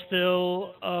 90s. There's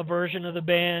still a version of the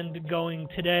band going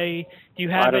today. Do you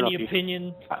have any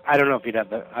opinion? I don't know if you'd have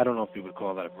that. I don't know if you would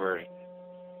call that a version.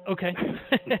 Okay.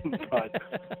 But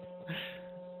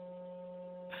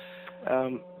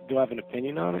do I have an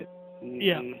opinion on it?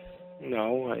 Yeah.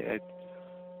 No, I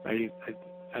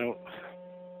don't.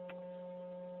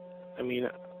 I mean,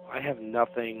 I have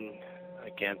nothing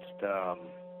against,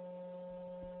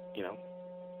 you know,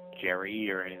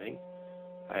 Jerry or anything.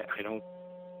 I don't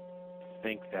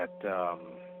think that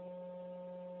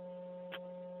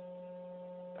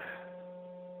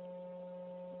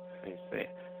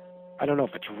I don't know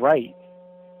if it's right.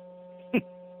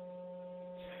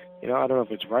 You know, I don't know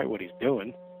if it's right what he's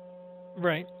doing.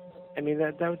 Right. I mean,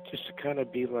 that would just kind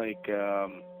of be like,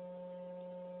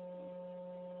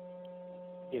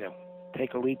 you know,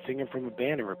 take a lead singer from a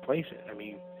band and replace it. I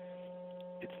mean,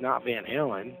 it's not Van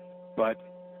Halen, but,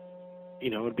 you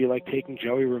know, it'd be like taking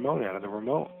Joey Ramone out of the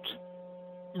Ramones.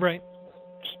 Right.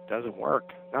 It just doesn't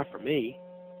work. Not for me.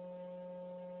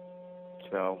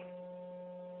 So,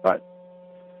 but,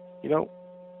 you know,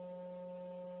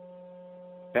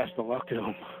 best of luck to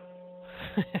him.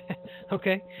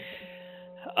 Okay.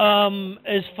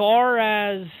 As far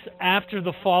as after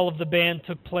the fall of the band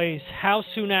took place, how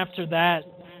soon after that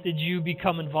did you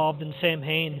become involved in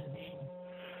Samhain?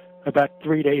 About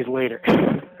 3 days later.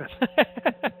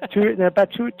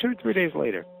 About two or 3 days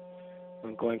later,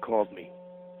 when Glenn called me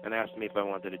and asked me if I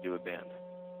wanted to do a band.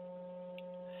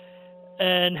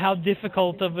 And how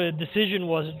difficult of a decision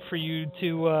was it for you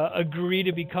to agree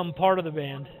to become part of the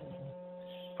band?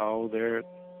 Oh, there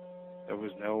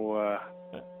was no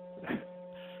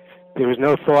there was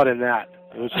no thought in that.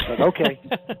 It was just like, okay,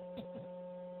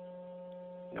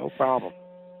 no problem.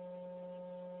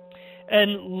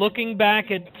 And looking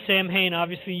back at Samhain,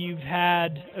 obviously you've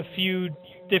had a few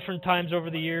different times over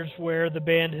the years where the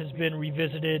band has been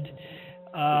revisited,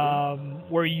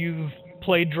 where you've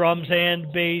played drums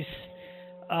and bass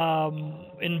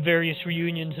in various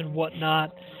reunions and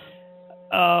whatnot.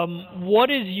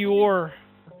 What is your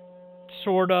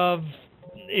sort of,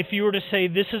 if you were to say,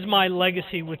 this is my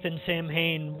legacy within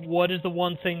Samhain, what is the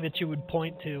one thing that you would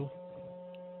point to?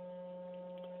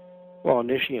 Well,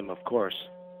 Initium, of course.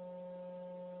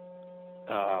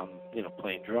 You know,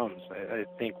 playing drums. I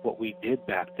think what we did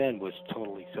back then was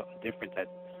totally something different that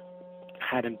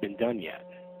hadn't been done yet.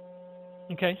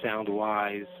 Okay.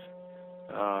 Sound-wise,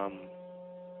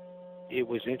 it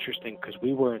was interesting because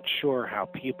we weren't sure how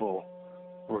people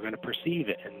were going to perceive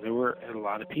it, and there were a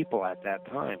lot of people at that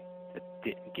time that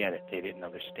didn't get it. They didn't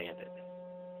understand it.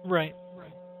 Right.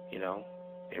 You know,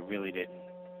 they really didn't.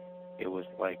 It was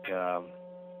like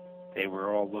they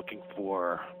were all looking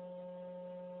for,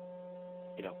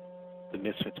 you know, the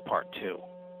Misfits Part 2.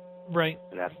 Right.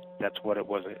 And that's what it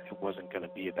wasn't. It wasn't going to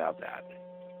be about that.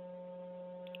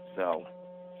 So,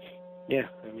 yeah,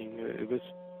 I mean, it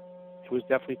was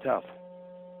definitely tough.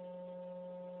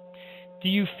 Do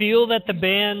you feel that the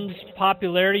band's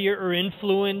popularity or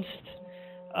influence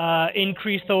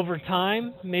increased over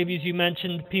time? Maybe, as you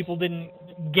mentioned, people didn't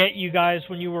get you guys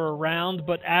when you were around,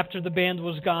 but after the band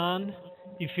was gone,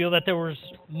 do you feel that there was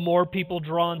more people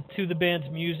drawn to the band's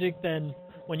music than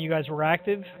when you guys were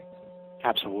active?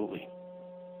 Absolutely.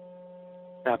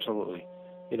 Absolutely.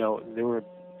 You know, there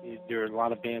are a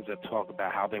lot of bands that talk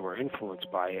about how they were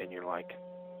influenced by it, and you're like,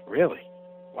 really?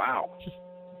 Wow.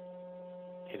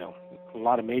 You know, a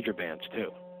lot of major bands,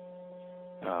 too.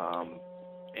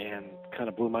 And kind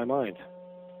of blew my mind.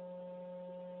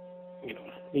 You know,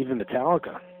 even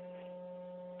Metallica,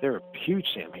 they're huge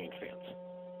Sam Hain fans.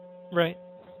 Right.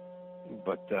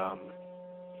 But,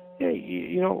 yeah,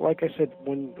 you know, like I said,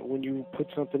 when you put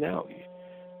something out,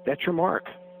 that's your mark.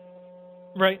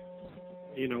 Right.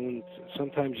 You know, and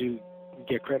sometimes you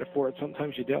get credit for it,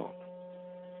 sometimes you don't.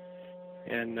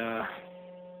 And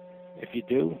if you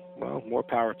do, well, more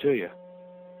power to you.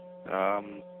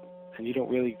 And you don't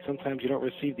really, sometimes you don't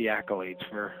receive the accolades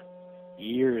for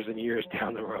years and years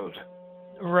down the road.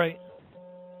 Right.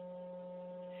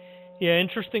 Yeah,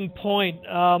 interesting point.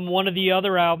 One of the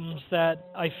other albums that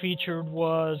I featured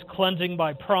was Cleansing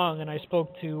by Prong, and I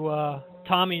spoke to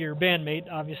Tommy, your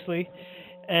bandmate, obviously,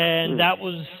 and that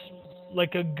was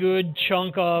like a good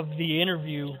chunk of the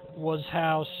interview was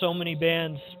how so many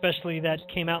bands, especially that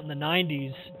came out in the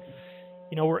 90s,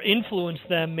 you know, were influenced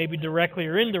them maybe directly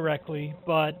or indirectly,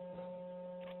 but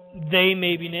they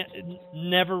maybe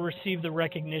never received the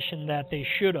recognition that they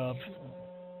should have.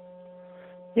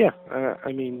 Yeah,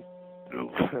 I mean,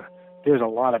 there's a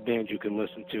lot of bands you can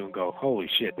listen to and go, holy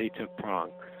shit, they took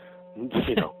Prong.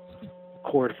 You know,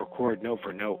 chord for chord, note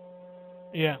for note.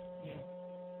 Yeah.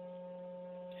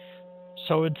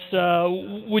 So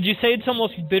it's, would you say it's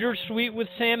almost bittersweet with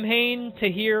Sam Hain to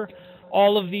hear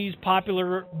all of these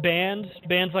popular bands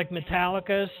like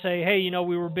Metallica, say, hey, you know,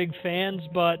 we were big fans,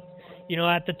 but, you know,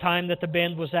 at the time that the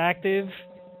band was active,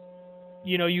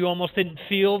 you know, you almost didn't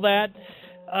feel that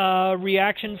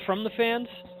reaction from the fans?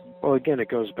 Well, again, it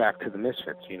goes back to the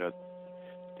Misfits. You know,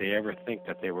 they ever think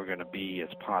that they were going to be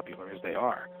as popular as they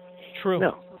are? True.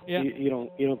 No. Yeah. You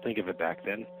don't think of it back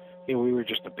then. You know, we were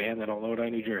just a band out of Lodi,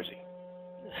 New Jersey.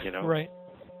 You know? Right.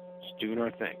 Just doing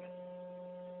our thing.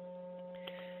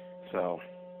 So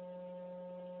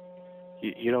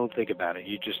you don't think about it.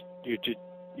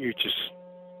 You're just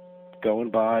going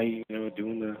by, you know,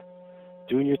 doing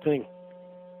your thing.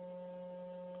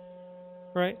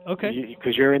 Right. Okay.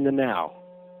 Because you're in the now.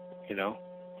 You know,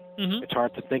 It's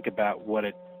hard to think about what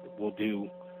it will do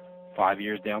 5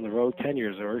 years down the road, 10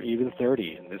 years, or even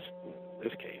 30 in this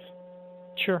case.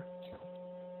 Sure.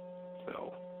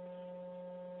 So,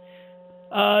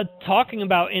 talking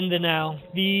about in the now,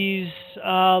 these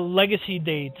legacy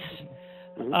dates.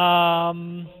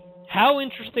 How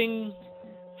interesting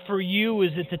for you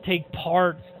is it to take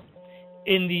part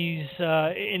in these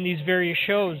various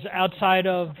shows, outside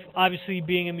of obviously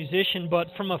being a musician, but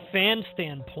from a fan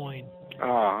standpoint?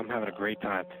 I'm having a great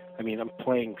time. I mean, I'm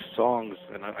playing songs,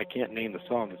 and I can't name the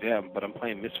songs, but I'm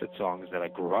playing Misfit songs that I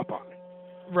grew up on.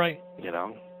 Right. You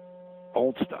know,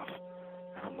 old stuff.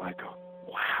 And I'm like,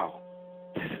 wow,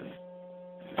 this is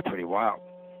pretty wild.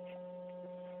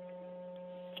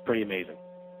 It's pretty amazing.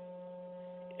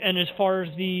 And as far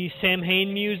as the Sam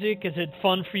Hain music, is it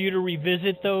fun for you to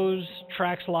revisit those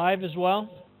tracks live as well?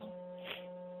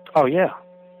 Oh yeah,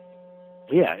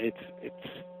 yeah.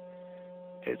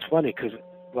 It's funny because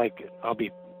like I'll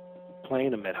be playing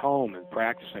them at home and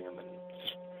practicing them, and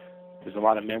there's a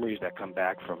lot of memories that come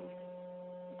back from,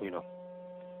 you know,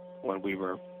 when we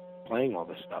were playing all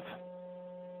this stuff.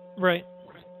 Right.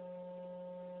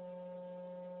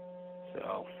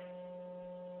 So.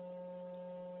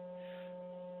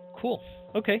 Cool.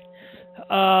 Okay.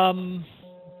 And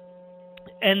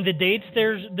the dates,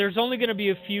 there's only going to be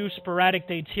a few sporadic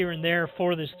dates here and there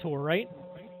for this tour, right?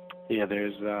 Yeah,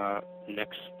 there's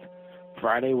next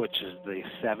Friday, which is the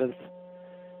 7th.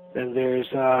 Then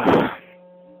there's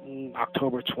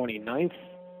October 29th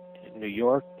in New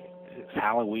York. It's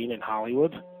Halloween in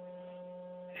Hollywood.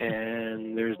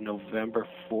 And there's November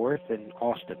 4th in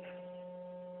Austin.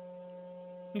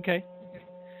 Okay.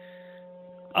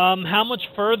 How much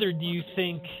further do you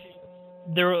think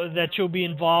that you'll be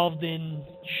involved in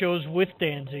shows with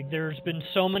Danzig? There's been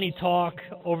so many talk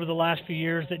over the last few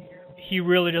years that he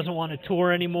really doesn't want to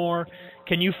tour anymore.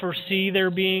 Can you foresee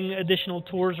there being additional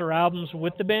tours or albums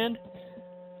with the band?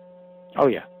 Oh,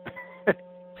 yeah.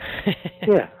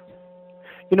 Yeah.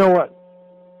 You know what?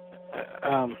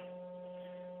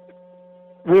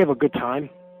 We have a good time,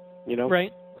 you know?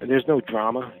 Right. There's no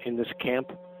drama in this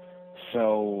camp.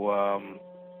 So,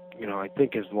 I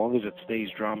think as long as it stays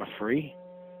drama-free,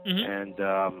 and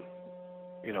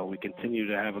we continue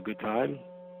to have a good time,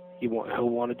 he'll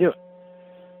want to do it.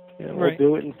 We'll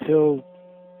do it until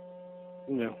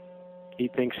he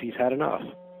thinks he's had enough.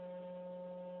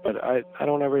 But I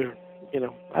don't ever,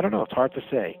 I don't know. It's hard to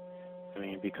say. I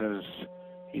mean, because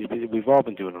we've all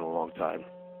been doing it a long time.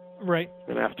 Right.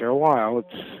 And after a while,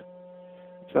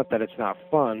 it's not that it's not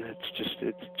fun. It's just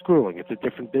it's grueling. It's a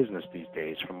different business these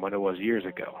days from what it was years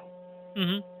ago.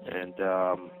 And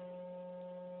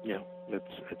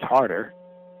it's harder.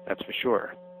 That's for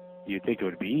sure. You'd think it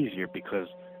would be easier because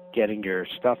getting your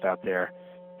stuff out there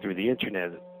through the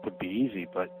internet would be easy,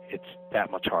 but it's that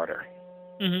much harder.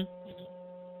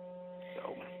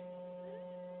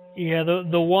 Yeah,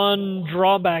 the one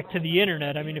drawback to the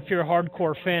internet, I mean, if you're a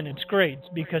hardcore fan, it's great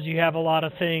because you have a lot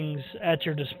of things at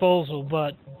your disposal,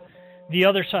 but the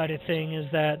other side of thing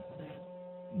is that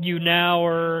you now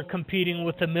are competing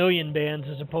with 1 million bands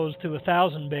as opposed to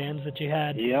 1,000 bands that you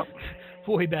had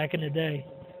way back in the day.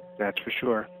 That's for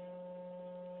sure.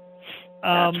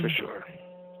 That's for sure.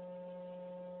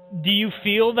 Do you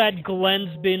feel that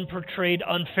Glenn's been portrayed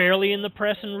unfairly in the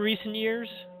press in recent years?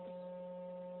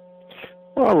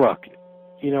 Well, look,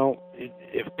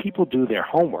 if people do their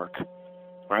homework,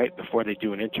 right, before they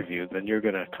do an interview, then you're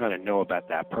going to kind of know about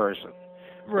that person.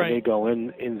 Right. When they go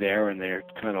in there and they're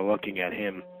kind of looking at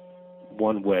him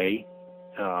one way,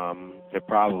 they're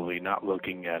probably not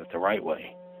looking at it the right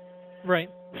way. Right.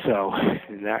 So,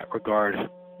 in that regard,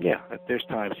 yeah, there's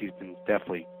times he's been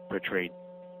definitely portrayed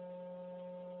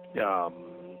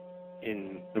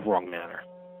in the wrong manner.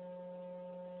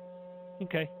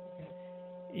 Okay.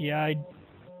 Yeah, I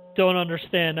don't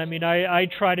understand. I mean, I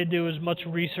try to do as much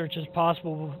research as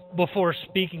possible before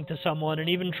speaking to someone, and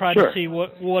even try to see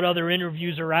what other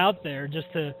interviews are out there, just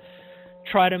to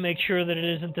try to make sure that it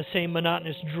isn't the same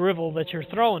monotonous drivel that you're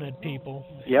throwing at people.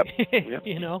 Yep.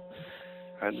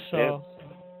 I understand. So,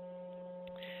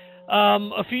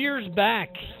 a few years back,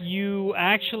 you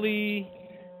actually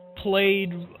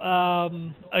played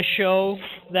a show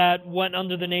that went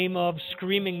under the name of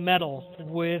Screaming Metal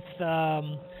with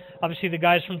obviously the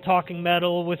guys from Talking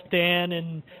Metal, with Dan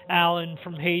and Alan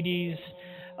from Hades.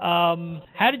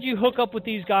 How did you hook up with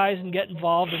these guys and get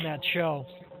involved in that show?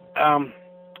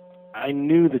 I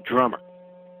knew the drummer.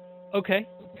 Okay.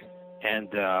 And,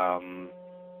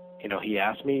 he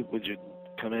asked me, would you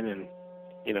come in and,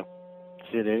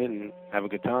 sit in and have a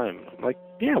good time? I'm like,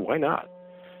 yeah, why not?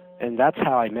 And that's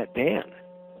how I met Dan.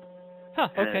 Huh,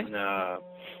 okay.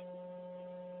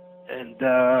 And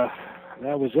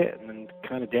that was it. And then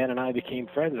kind of Dan and I became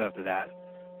friends after that.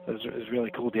 It was really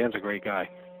cool. Dan's a great guy.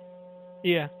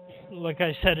 Yeah. Like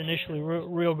I said initially,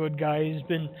 real good guy. He's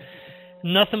been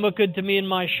nothing but good to me in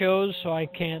my shows, so I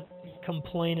can't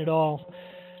complain at all.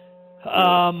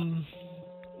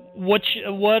 What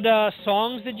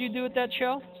songs did you do at that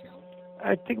show?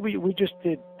 I think we just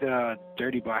did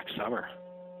Dirty Black Summer.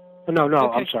 No,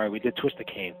 okay. I'm sorry. We did Twist the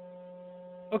Cane.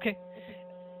 Okay.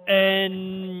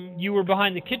 And you were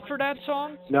behind the kit for that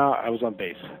song? No, I was on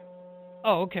bass.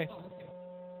 Oh, okay.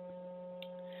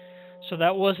 So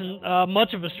that wasn't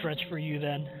much of a stretch for you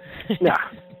then. Nah.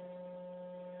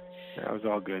 That was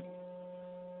all good.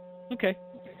 Okay.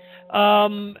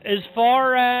 As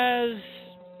far as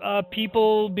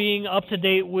people being up to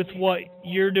date with what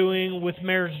you're doing with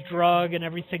Mayor's Drug and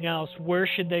everything else, where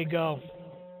should they go?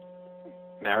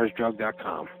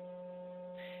 MayorsDrug.com.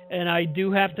 And I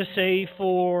do have to say,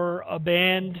 for a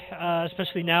band,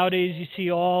 especially nowadays, you see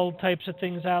all types of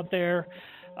things out there.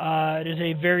 It is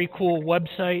a very cool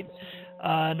website.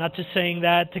 Not just saying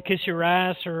that to kiss your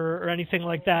ass or anything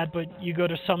like that, but you go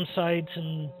to some sites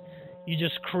and you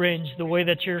just cringe. The way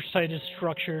that your site is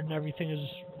structured and everything is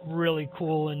really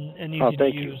cool and easy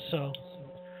to use. So,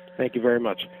 thank you very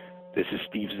much. This is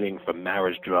Steve Zing from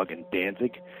Mayor's Drug in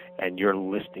Danzig, and you're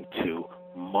listening to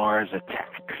Mars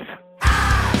Attacks.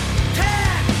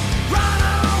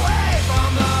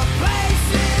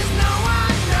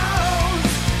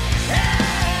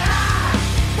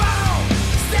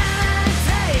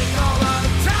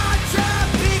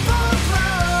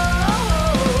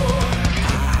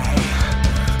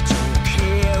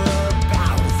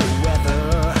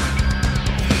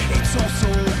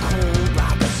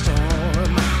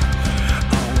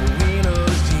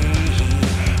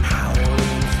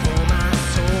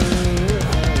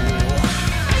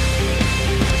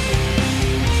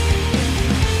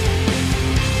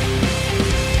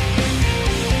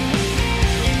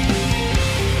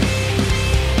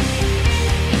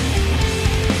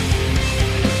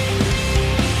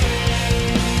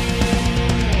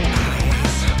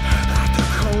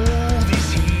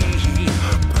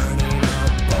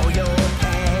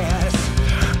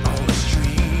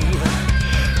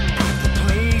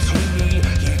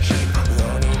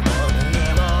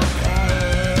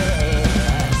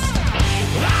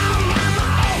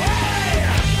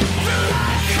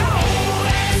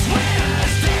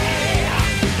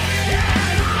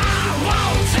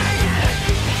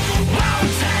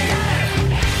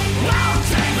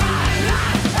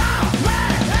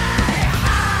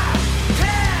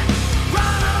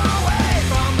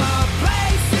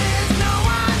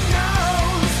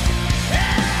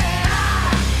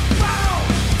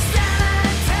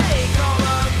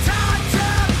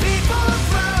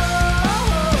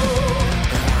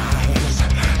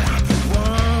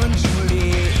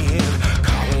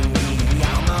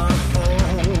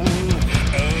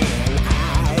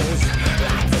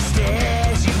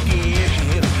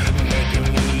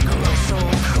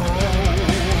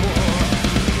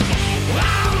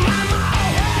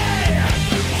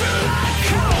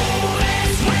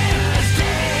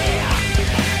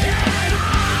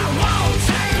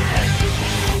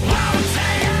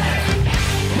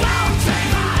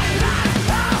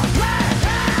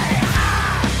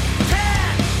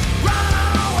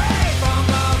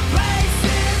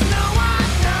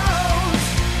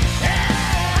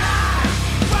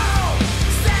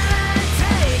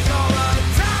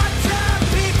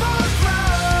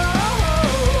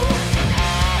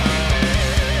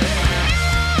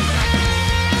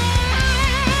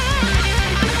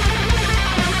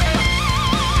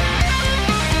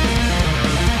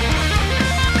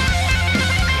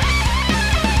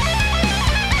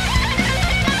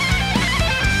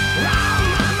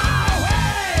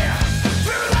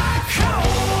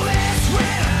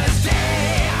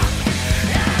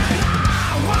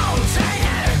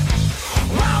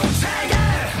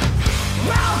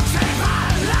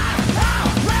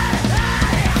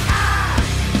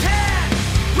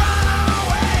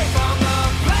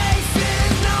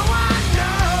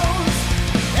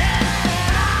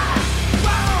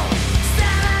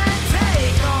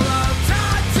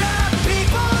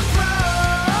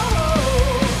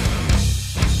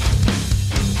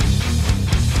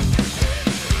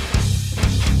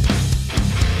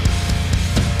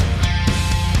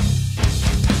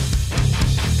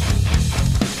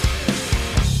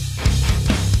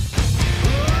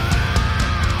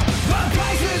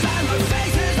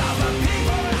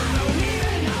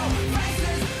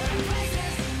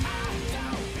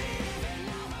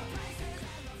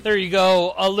 There you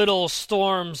go. A Little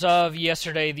Storms of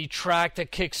Yesterday, the track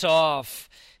that kicks off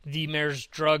the Mayor's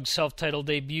Drug self-titled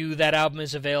debut. That album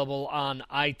is available on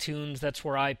iTunes. That's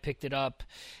where I picked it up.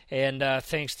 And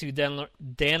thanks to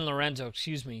Dan Lorenzo,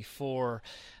 for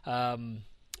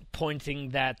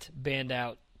pointing that band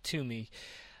out to me.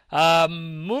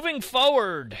 Moving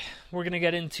forward, we're going to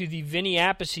get into the Vinny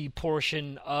Appice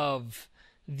portion of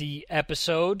the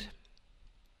episode.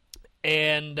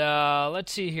 And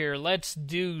let's see here. Let's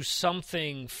do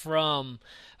something from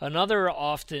another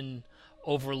often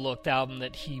overlooked album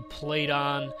that he played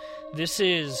on. This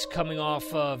is coming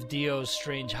off of Dio's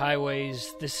Strange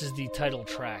Highways. This is the title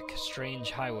track,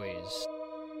 Strange Highways.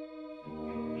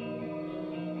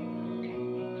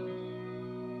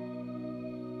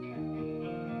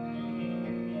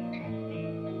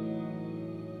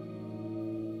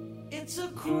 It's a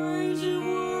crazy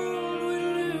world we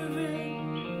live in,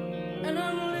 and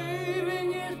I'm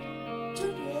leaving it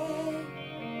today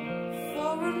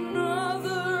for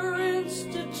another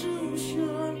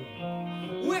institution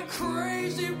where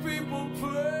crazy people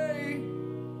pray.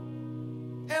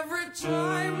 Every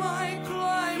time I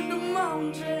climbed a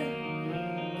mountain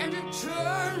and it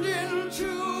turned into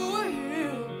a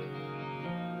hill,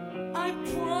 I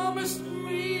promised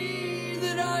me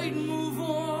that I'd move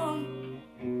on.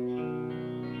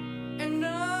 And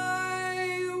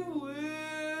I will.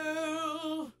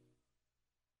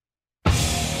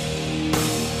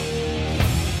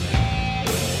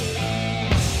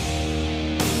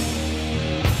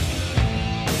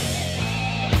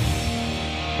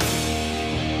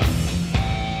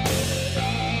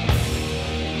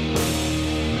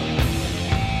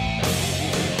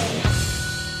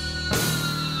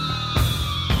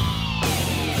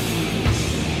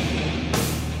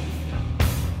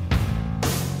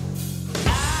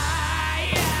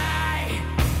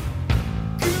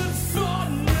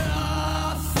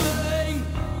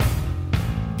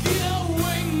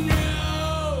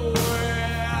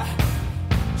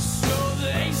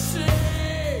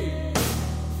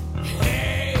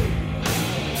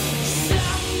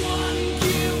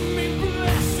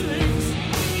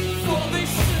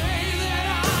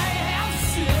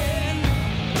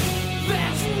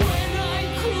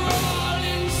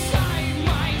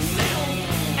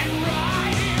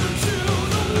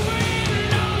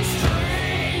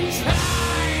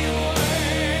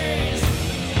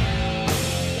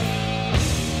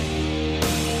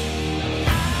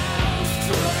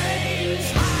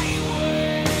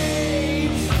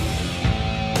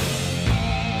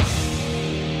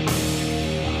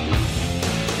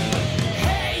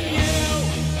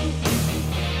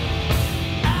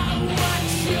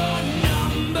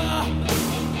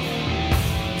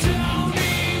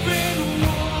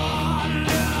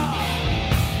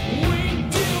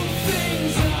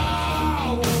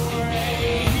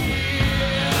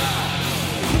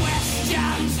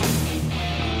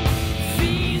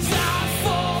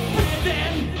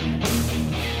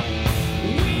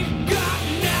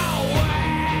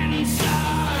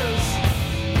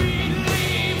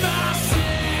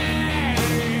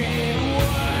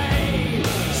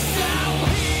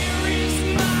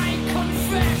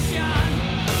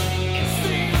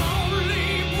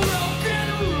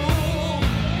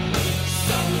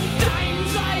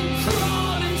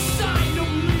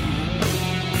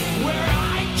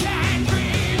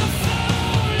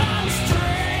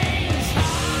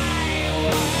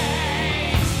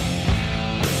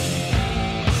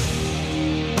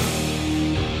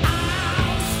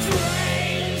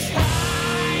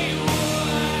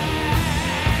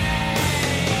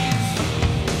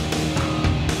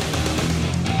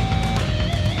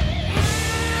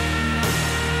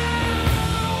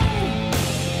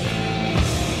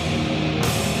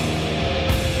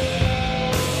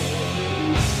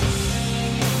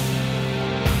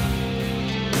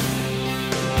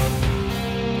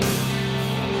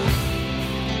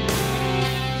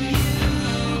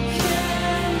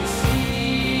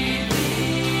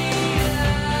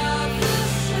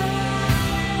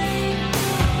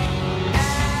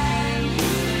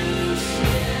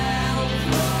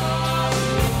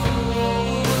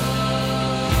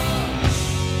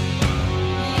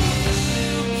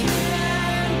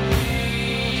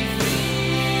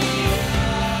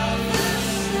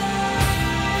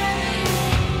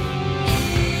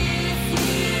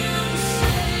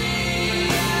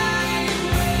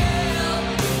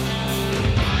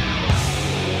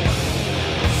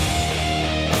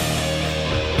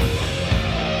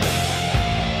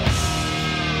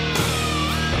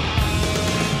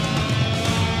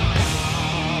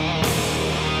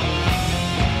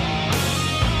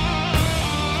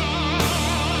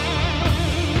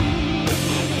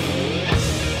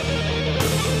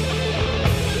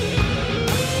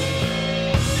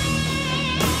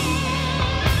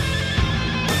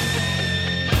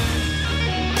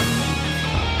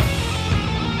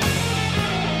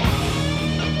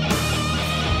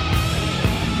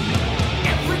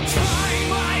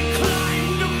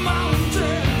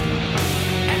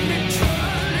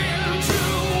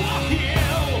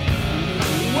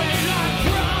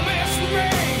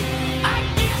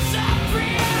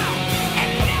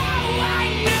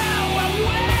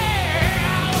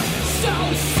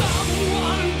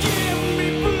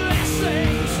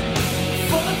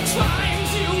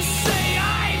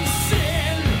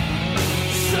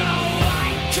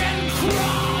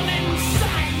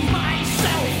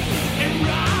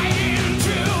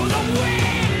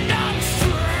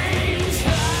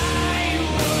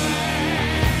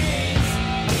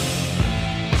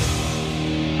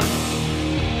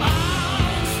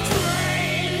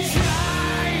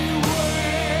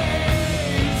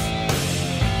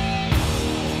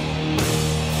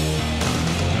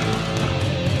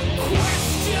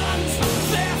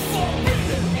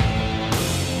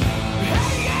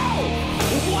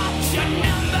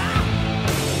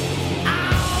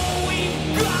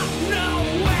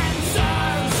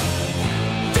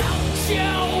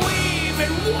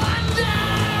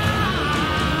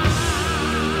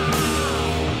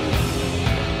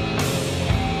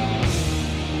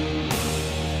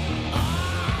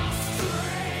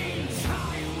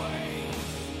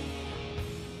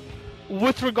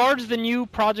 with regards to the new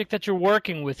project that you're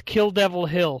working with, Kill Devil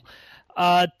Hill,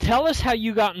 tell us how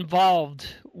you got involved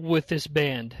with this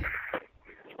band.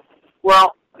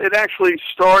 Well, it actually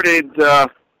started. I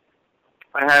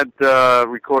had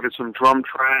recorded some drum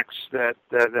tracks that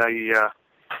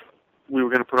we were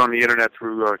going to put on the internet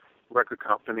through a record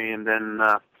company, and then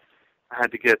I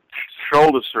had to get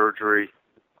shoulder surgery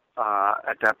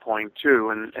at that point too.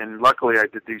 And luckily, I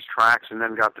did these tracks, and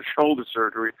then got the shoulder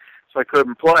surgery, so I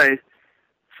couldn't play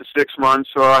for 6 months.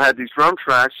 So I had these drum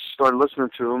tracks, started listening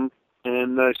to them,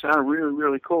 and they sounded really,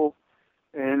 really cool.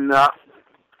 And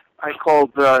I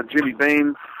called Jimmy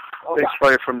Bain, bass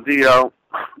player from Dio,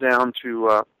 down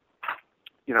to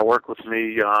work with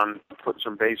me on putting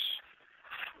some bass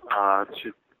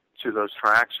to those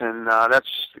tracks, and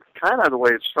that's kind of the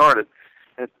way it started.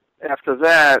 And after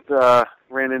that,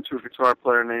 ran into a guitar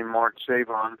player named Mark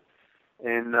Savon,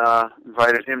 and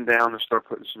invited him down to start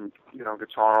putting some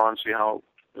guitar on, see how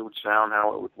it would sound,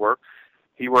 how it would work.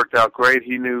 He worked out great.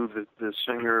 He knew the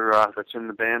singer that's in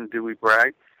the band, Dewey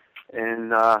Bragg,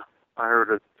 and I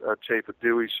heard a tape of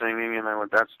Dewey singing, and I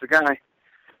went, "That's the guy."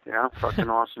 Fucking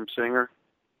awesome singer.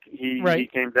 He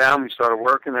came down, we started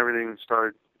working, everything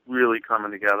started really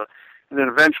coming together. And then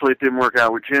eventually it didn't work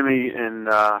out with Jimmy, and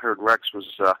I heard Rex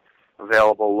was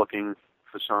available looking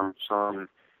for some,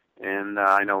 and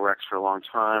I know Rex for a long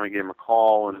time. I gave him a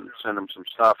call and sent him some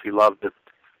stuff. He loved it,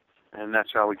 and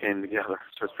that's how we came together.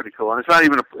 So it's pretty cool. And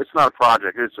it's not a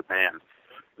project, it's a band.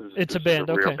 It's a band,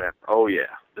 a real okay. band. Oh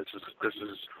yeah, this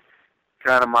is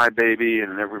kind of my baby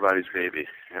and everybody's baby,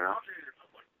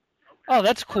 Oh,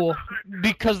 that's cool.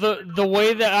 Because the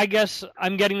way that I guess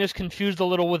I'm getting this confused a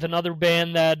little with another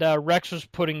band that Rex was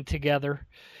putting together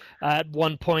at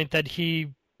one point that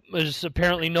he was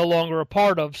apparently no longer a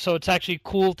part of. So it's actually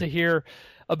cool to hear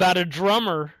about a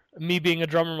drummer, me being a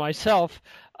drummer myself,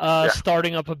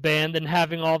 starting up a band and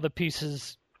having all the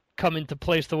pieces come into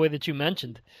place the way that you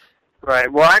mentioned. Right.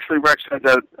 Well, actually, Rex had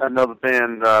another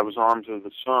band was Arms of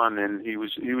the Sun, and he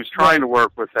was trying to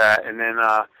work with that, and then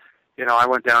I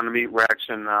went down to meet Rex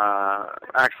and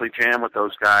actually jam with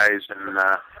those guys, and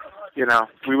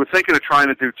we were thinking of trying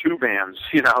to do two bands,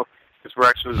 because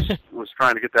Rex was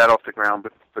trying to get that off the ground,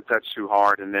 but that's too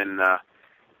hard. And then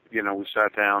we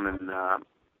sat down, and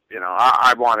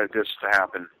I wanted this to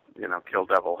happen, Kill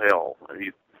Devil Hill.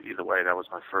 Either way, that was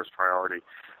my first priority.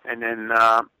 And then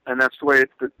and that's the way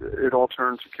it all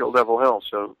turned to Kill Devil Hill.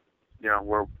 So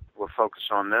we're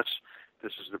focused on this.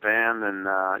 This is the band, and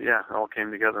it all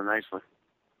came together nicely.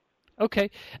 Okay.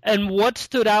 And what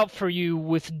stood out for you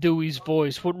with Dewey's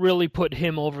voice? What really put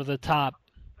him over the top?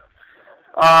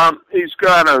 He's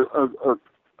got a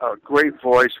great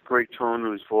voice, great tone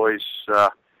to his voice.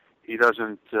 He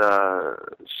doesn't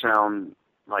sound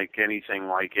like anything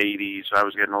like 80s. I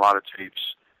was getting a lot of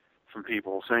tapes from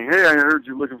people saying, "Hey, I heard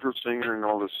you're looking for a singer," and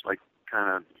all this kind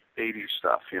of 80s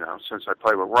stuff. Since I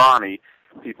played with Ronnie,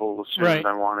 people assumed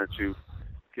I wanted to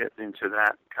get into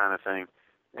that kind of thing.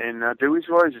 And Dewey's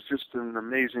voice is just an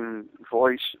amazing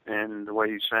voice, and the way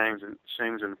he sings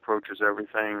and approaches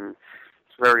everything.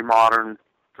 It's very modern,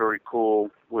 very cool,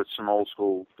 with some old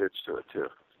school bits to it too.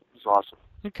 It's awesome.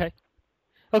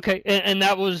 Okay, and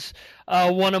that was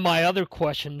one of my other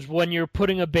questions. When you're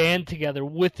putting a band together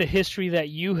with the history that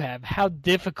you have, how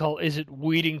difficult is it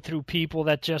weeding through people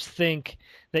that just think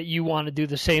that you want to do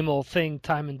the same old thing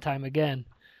time and time again?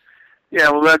 Yeah,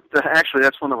 well,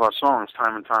 that's one of our songs,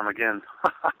 Time and Time Again.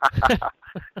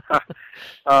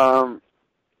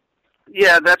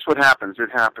 Yeah, that's what happens. It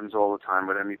happens all the time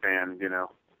with any band,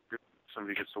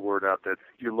 Somebody gets the word out that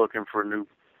you're looking for a new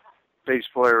bass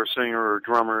player or singer or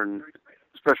drummer, and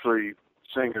especially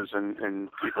singers, and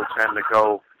people tend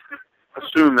to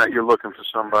assume that you're looking for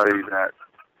somebody that,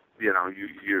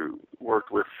 you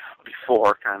worked with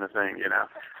before, kind of thing,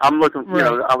 I'm looking,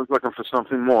 I was looking for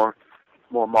something more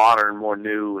modern, more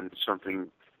new, and something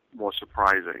more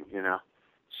surprising,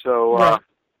 So,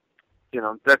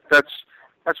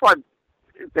 that's why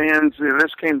bands,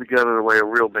 this came together the way a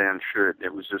real band should.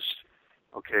 It was just,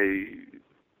 okay,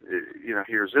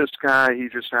 here's this guy, he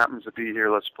just happens to be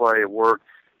here, let's play, it worked.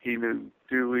 He knew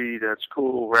Dewey, that's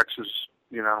cool. Rex is,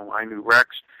 I knew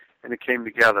Rex, and it came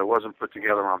together. It wasn't put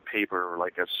together on paper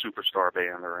like a superstar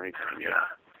band or anything,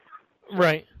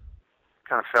 Right.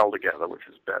 Kind of fell together, which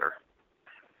is better.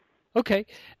 Okay,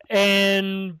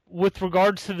 and with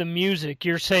regards to the music,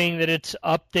 you're saying that it's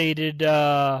updated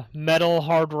metal,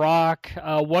 hard rock.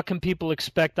 What can people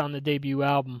expect on the debut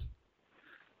album?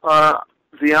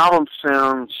 The album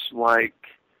sounds like,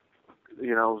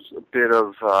 a bit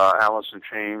of Alice in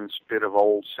Chains, a bit of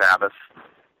old Sabbath,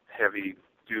 heavy,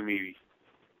 doomy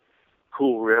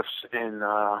cool riffs, and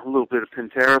a little bit of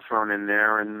Pantera thrown in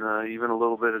there, and even a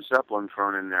little bit of Zeppelin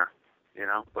thrown in there, you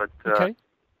know. But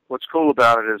what's cool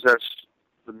about it is that's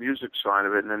the music side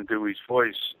of it, and then Dewey's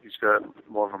voice, he's got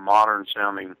more of a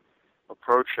modern-sounding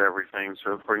approach to everything,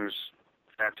 so it brings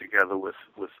that together with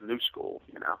new school,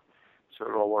 you know. So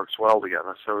it all works well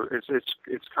together. So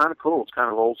it's kind of cool. It's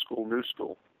kind of old school, new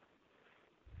school.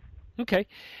 Okay.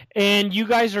 And you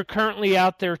guys are currently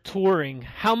out there touring.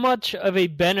 How much of a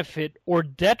benefit or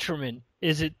detriment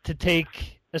is it to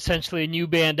take essentially a new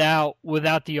band out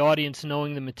without the audience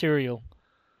knowing the material?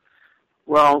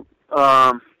 Well,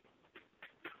 that's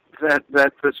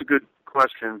a good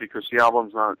question, because the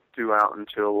album's not due out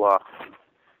until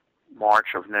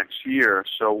March of next year.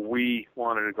 So we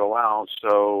wanted to go out,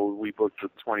 so we booked a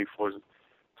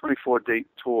 24-date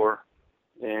tour.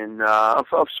 And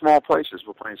of small places.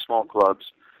 We're playing small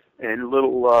clubs and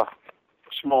little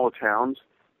smaller towns.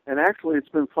 And actually, it's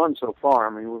been fun so far.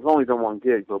 I mean, we've only done one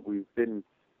gig, but we've been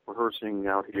rehearsing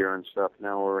out here and stuff.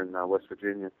 Now we're in West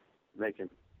Virginia, making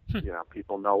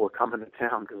people know we're coming to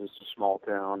town, because it's a small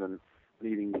town, and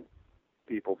meeting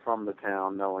people from the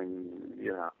town, knowing,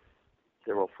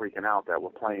 they're all freaking out that we're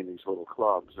playing these little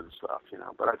clubs and stuff,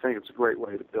 But I think it's a great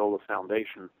way to build a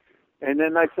foundation. And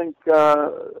then I think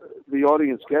the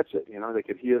audience gets it. They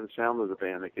could hear the sound of the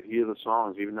band. They could hear the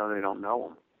songs, even though they don't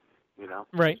know them.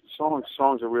 Right.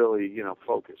 Songs are really,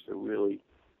 focused. They're really,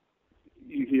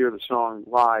 you hear the song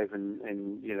live, and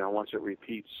once it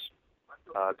repeats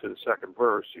to the second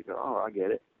verse, you go, oh, I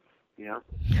get it.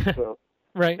 So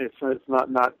right. It's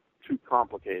not too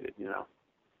complicated.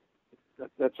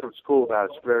 That's what's cool about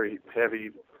it. It's very heavy,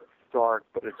 dark,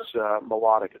 but it's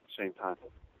melodic at the same time.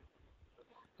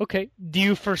 Okay. Do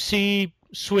you foresee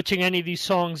switching any of these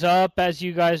songs up as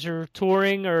you guys are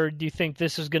touring, or do you think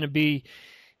this is going to be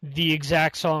the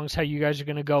exact songs how you guys are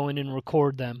going to go in and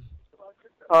record them?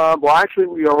 Well, actually,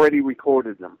 we already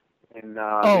recorded them. And, the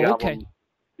album, okay.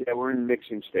 Yeah, we're in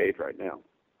mixing stage right now.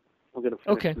 We're going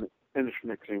to finish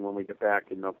mixing when we get back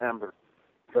in November.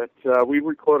 But we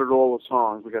recorded all the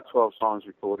songs. We got 12 songs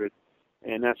recorded.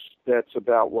 And that's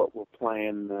about what we're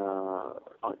playing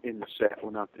in the set.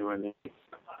 We're not doing any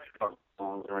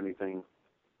songs or anything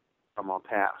from our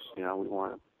past. We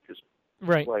want to just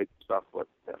play stuff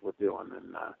that we're doing.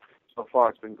 And so far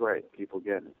it's been great. People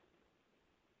getting it.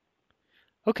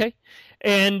 Okay.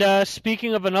 And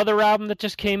speaking of another album that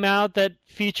just came out that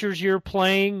features your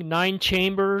playing, 9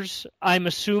 Chambers, I'm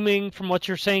assuming from what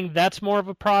you're saying that's more of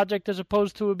a project as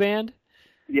opposed to a band?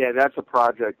 Yeah, that's a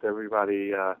project.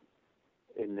 Everybody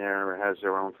in there has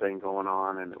their own thing going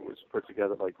on, and it was put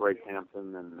together by Greg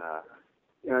Hampton, and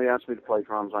he asked me to play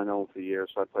drums. I know him for years,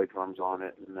 so I played drums on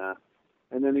it,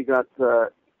 and then he got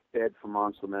Ed from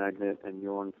Monster Magnet and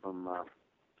Jorn from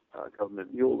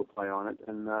Government Mule to play on it,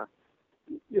 and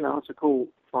it's a cool,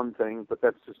 fun thing, but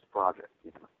that's just a project.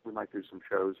 We might do some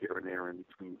shows here and there in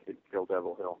between Kill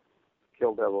Devil Hill.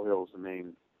 Kill Devil Hill is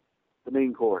the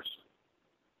main course.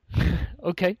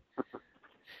 Okay.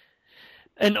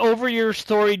 And over your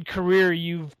storied career,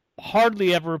 you've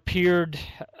hardly ever appeared,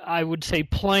 I would say,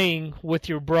 playing with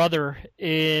your brother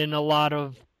in a lot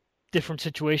of different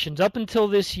situations. Up until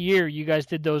this year, you guys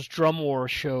did those Drum War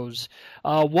shows.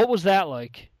 What was that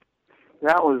like?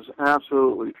 That was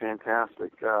absolutely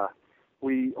fantastic.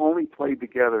 We only played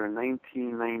together in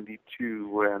 1992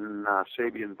 when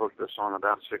Sabian booked us on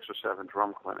about 6 or 7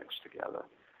 drum clinics together.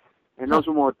 And those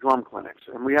were more drum clinics.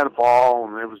 And we had a ball,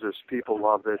 and it was just, people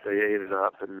loved it. They ate it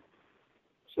up. And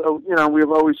so,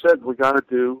 we've always said, we got to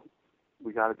do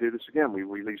this again. We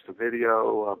released a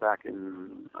video back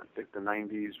in, I think, the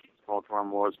 90s called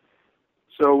Drum Wars.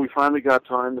 So we finally got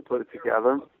time to put it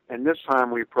together. And this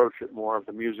time we approached it more of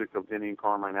the music of Vinny and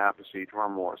Carmine Appice,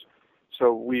 Drum Wars.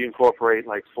 So we incorporate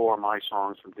like 4 of my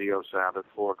songs from Dio Sabbath,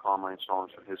 4 Carmine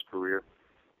songs from his career.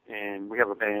 And we have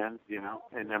a band,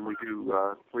 and then we do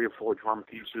 3 or 4 drum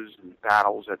pieces and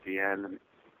battles at the end.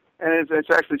 And it's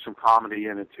actually some comedy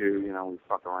in it, too. We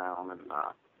fuck around. And,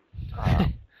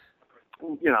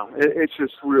 it's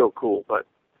just real cool. But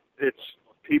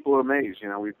people are amazed.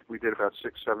 We did about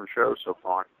 6, 7 shows so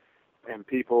far. And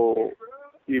people,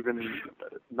 even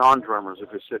non-drummers,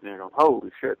 are just sitting there going,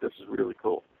 holy shit, this is really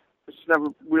cool. This has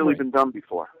never really been done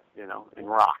before, in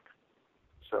rock.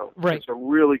 So it's a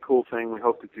really cool thing. We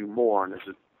hope to do more. And there's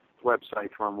a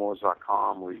website,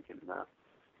 drumwars.com, where you can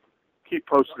keep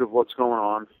posted of what's going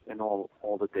on and all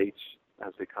the dates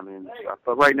as they come in and stuff.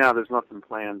 But right now, there's nothing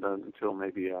planned until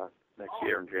maybe next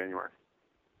year in January.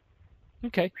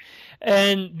 Okay.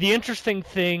 And the interesting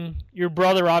thing, your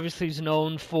brother obviously is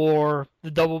known for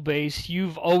the double bass.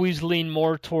 You've always leaned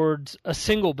more towards a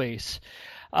single bass.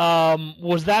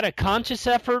 Was that a conscious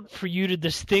effort for you to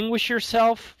distinguish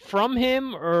yourself from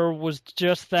him, or was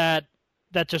just that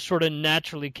just sort of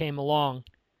naturally came along?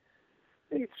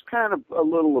 It's kind of a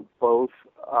little of both.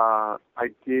 I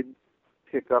did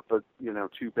pick up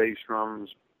 2 bass drums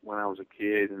when I was a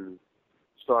kid and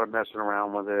started messing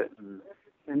around with it, and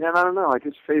then I don't know, I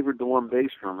just favored the one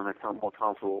bass drum, and I felt more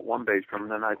comfortable with one bass drum.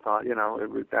 And then I thought, it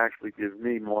would actually give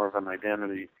me more of an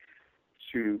identity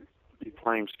to be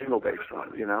playing single bass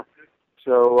drum,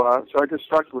 So I just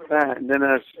stuck with that. And then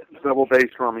as double bass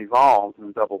drum evolved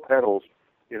and double pedals,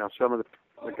 some of the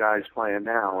guys playing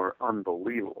now are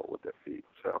unbelievable with their feet.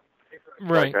 So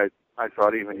right. Like I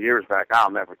thought even years back,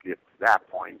 I'll never get to that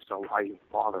point. So I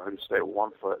bothered to stay with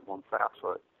one foot, one fast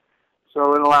foot.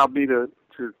 So it allowed me to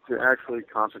actually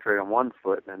concentrate on one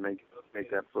foot and make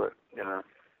that foot,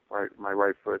 my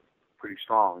right foot pretty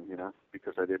strong,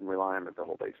 because I didn't rely on the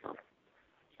double bass drum.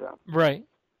 So. Right.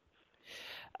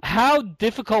 How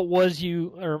difficult was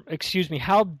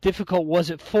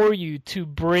it for you to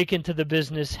break into the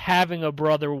business having a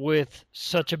brother with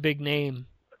such a big name?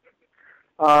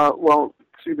 Well,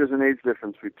 see, there's an age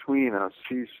difference between us.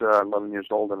 He's 11 years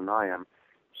older than I am.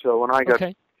 So when I got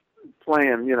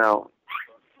playing,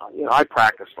 I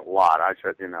practiced a lot. I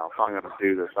said, if I'm going to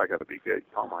do this, I got to be good.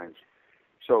 Carmine's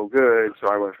so good. So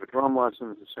I went for drum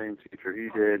lessons, the same teacher he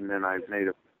did, and then I made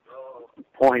a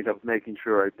point of making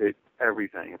sure I did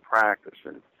everything and practice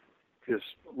and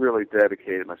just really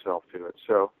dedicated myself to it.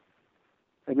 So,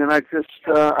 and then I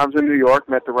was in New York,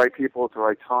 met the right people at the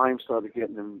right time, started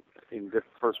getting in the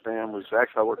first band was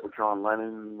actually I worked with John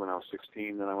Lennon when I was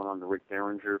 16, then I went on to Rick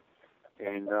Derringer,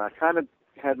 and I kind of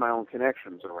had my own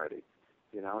connections already,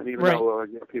 and even though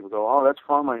people go, oh, that's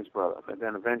Carmine's brother, but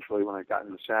then eventually when I got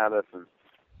into Sabbath and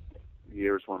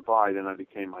years went by, then I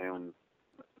became my own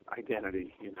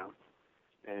identity,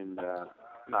 and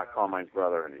not Carmine's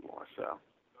brother anymore. So,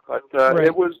 but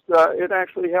it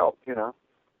actually helped,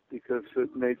 because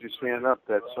it made you stand up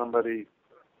that somebody,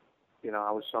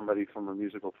 I was somebody from a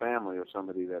musical family or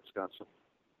somebody that's got some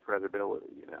credibility,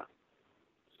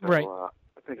 So, right. I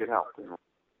think it helped.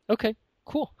 Okay,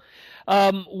 cool.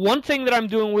 One thing that I'm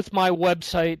doing with my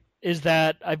website is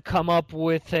that I've come up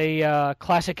with a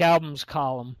classic albums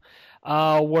column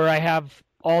where I have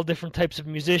all different types of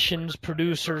musicians,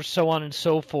 producers, so on and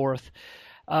so forth,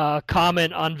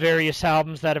 comment on various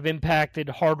albums that have impacted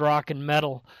hard rock and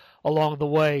metal along the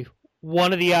way.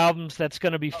 One of the albums that's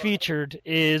going to be featured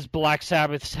is Black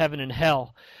Sabbath's Heaven and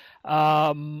Hell.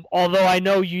 Although I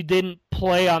know you didn't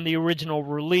play on the original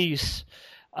release,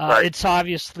 it's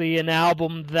obviously an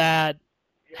album that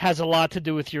has a lot to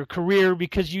do with your career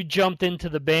because you jumped into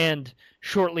the band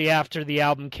shortly after the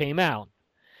album came out.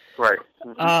 Right.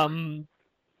 Mm-hmm.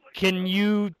 Can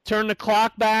you turn the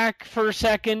clock back for a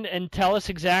second and tell us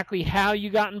exactly how you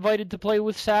got invited to play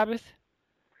with Sabbath?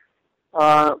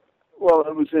 Well,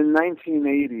 it was in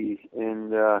 1980,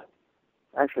 and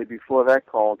actually before that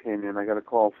call came in, I got a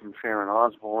call from Sharon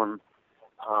Osbourne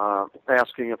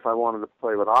asking if I wanted to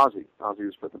play with Ozzy. Ozzy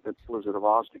was putting the Blizzard of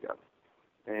Oz together.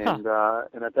 And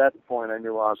and at that point, I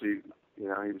knew Ozzy, he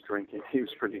was drinking. He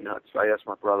was pretty nuts. I asked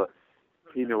my brother.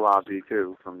 He knew Ozzy,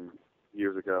 too, from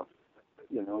years ago.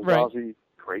 Is Ozzy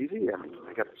crazy? I mean,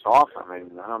 I got this off. I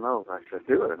don't know if I should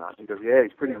do it or not. He goes, yeah,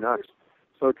 he's pretty nuts.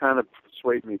 So it kind of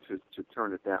swayed me to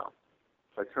turn it down.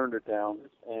 So I turned it down,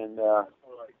 and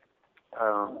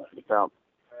about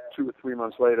 2 or 3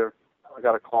 months later, I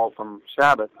got a call from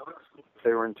Sabbath.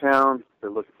 They were in town. They're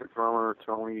looking for a drummer.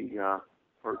 Tony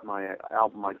heard my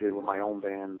album I did with my own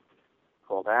band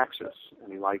called Axis,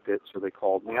 and he liked it, so they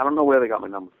called me. I don't know where they got my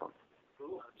number from.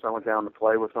 So I went down to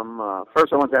play with them.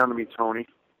 First, I went down to meet Tony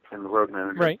and the road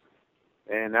manager. Right.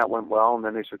 And that went well, and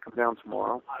then they said, come down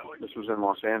tomorrow. This was in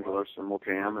Los Angeles, and we'll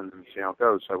jam and see how it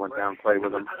goes. So I went down and played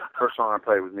with them. First song I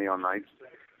played was Neon Nights.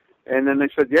 And then they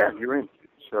said, yeah, you're in.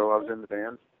 So I was in the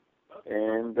band.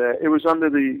 And it was under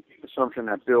the assumption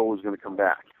that Bill was going to come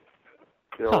back.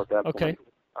 Bill, at that point,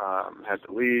 had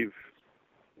to leave,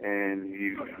 and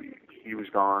he was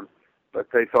gone. But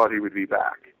they thought he would be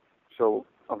back. So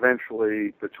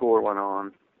eventually the tour went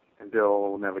on, and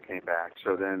Bill never came back.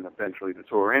 So then eventually the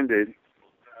tour ended,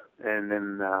 and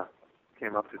then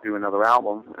came up to do another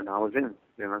album, and I was in.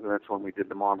 That's when we did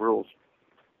the Mob Rules.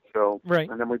 So,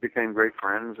 and then we became great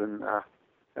friends and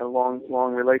had a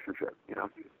long relationship.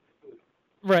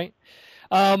 Right.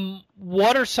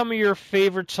 What are some of your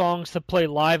favorite songs to play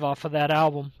live off of that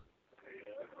album?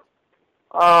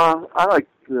 I like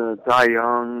Die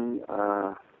Young,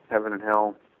 Heaven and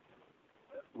Hell.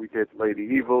 We did Lady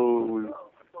Evil.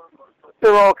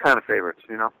 They're all kind of favorites,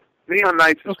 Neon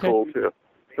Nights is cool, too.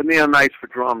 But Neon Nights for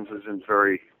drums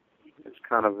it's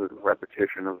kind of a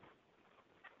repetition of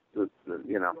the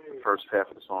first half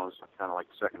of the song is kind of like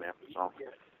the second half of the song.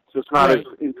 So it's not as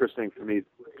interesting for me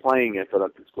playing it, but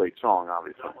it's a great song,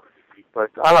 obviously.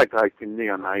 But I like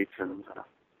Neon Nights and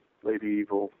Lady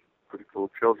Evil, pretty cool.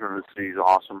 Children of the Sea is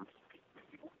awesome.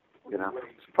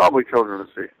 It's probably Children of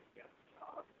the Sea.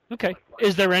 Okay.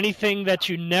 Is there anything that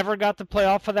you never got to play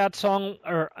off of that song,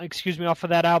 or off of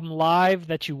that album live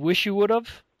that you wish you would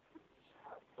have?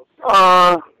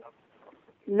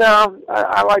 No,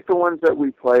 I like the ones that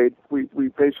we played. We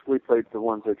basically played the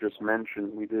ones I just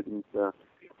mentioned. We didn't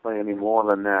play any more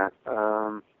than that.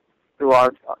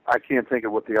 I can't think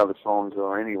of what the other songs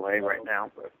are anyway right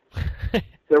now, but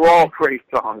they're all great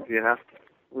songs,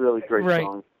 really great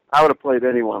songs. I would have played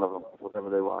any one of them, whatever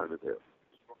they wanted to do.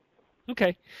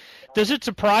 Okay. Does it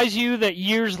surprise you that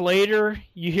years later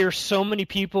you hear so many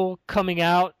people coming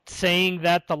out saying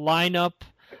that the lineup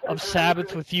of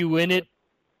Sabbath with you in it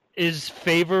is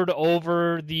favored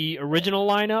over the original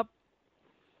lineup?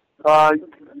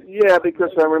 Yeah,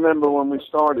 because I remember when we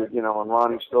started, when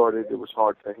Ronnie started, it was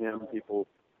hard for him. People,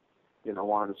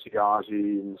 wanted to see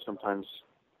Ozzy, and sometimes,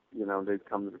 they'd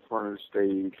come to the front of the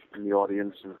stage in the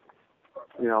audience and,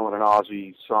 with an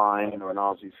Ozzy sign or an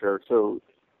Ozzy shirt. So,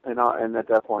 and at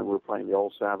that point we were playing the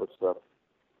old Sabbath stuff,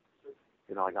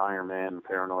 like Iron Man and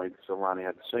Paranoid, so Ronnie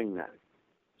had to sing that.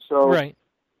 So,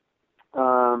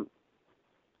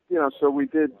 so we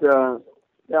did,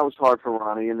 that was hard for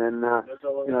Ronnie, and then,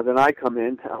 then I come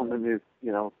in, I'm the new,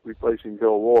 replacing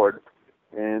Bill Ward,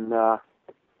 and,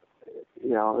 it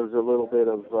was a little bit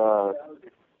of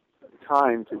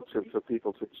time for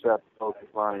people to accept both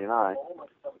Ronnie and I.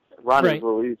 Ronnie was a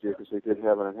little easier because they did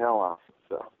Heaven and Hell off,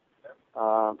 so.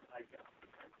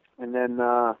 And then,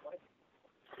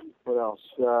 what else?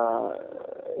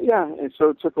 And so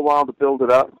it took a while to build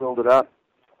it up,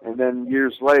 and then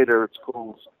years later, it's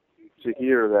cool to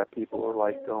hear that people are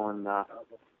like going,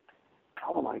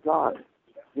 oh my God,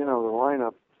 the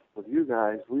lineup with you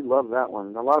guys, we love that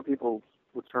one. A lot of people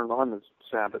would turn on the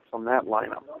Sabbath from that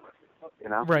lineup,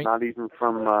 not even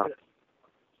from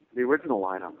the original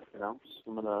lineup,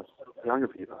 some of the younger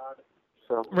people.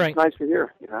 So it's nice to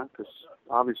hear, because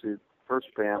obviously the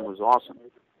first band was awesome,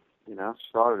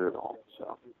 started it all,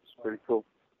 so it's pretty cool.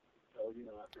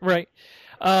 Right.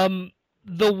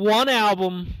 The one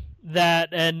album that,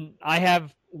 and I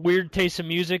have weird taste in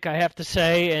music, I have to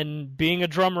say, and being a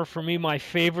drummer, for me, my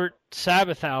favorite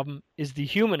Sabbath album is The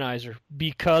Humanizer,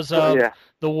 because of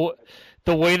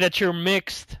the way that you're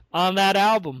mixed on that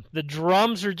album. The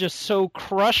drums are just so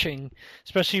crushing,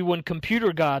 especially when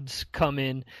Computer Gods come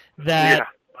in, that,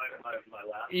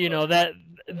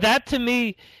 that to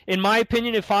me, in my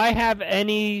opinion, if I have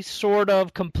any sort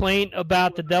of complaint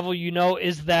about The Devil You Know,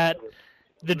 is that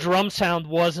the drum sound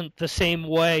wasn't the same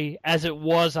way as it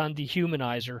was on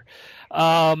Dehumanizer.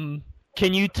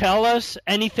 Can you tell us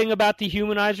anything about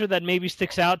Dehumanizer that maybe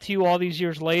sticks out to you all these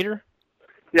years later?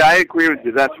 Yeah, I agree with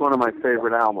you. That's one of my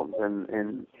favorite albums,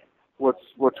 and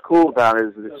what's cool about it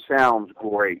is that it sounds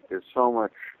great. There's so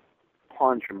much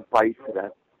punch and bite to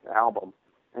that album,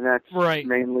 and that's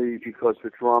mainly because the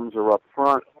drums are up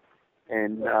front,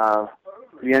 and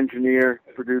the engineer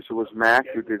producer was Mac,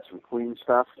 who did some Queen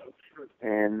stuff.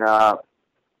 And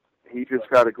he just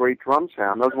got a great drum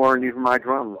sound. Those weren't even my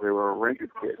drums. They were a rented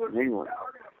kit in England.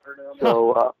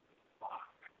 So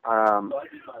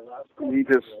he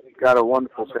just got a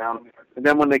wonderful sound. And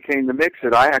then when they came to mix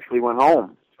it, I actually went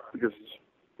home because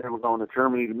they were going to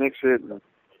Germany to mix it. And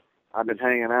I've been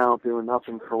hanging out, doing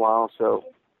nothing for a while. So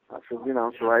I said,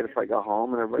 it's all right if I go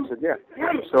home. And everybody said, yeah.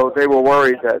 So they were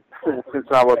worried that since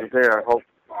I wasn't there, I hope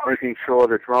making sure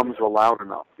the drums were loud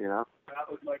enough,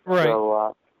 Right.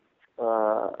 So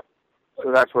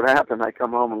that's what happened. I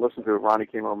come home and listen to it. Ronnie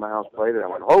came over my house, played it. I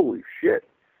went, holy shit,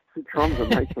 the drums are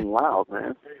nice and loud,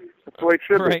 man. That's the way it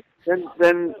should be.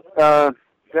 Then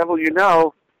Devil You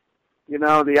Know,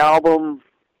 the album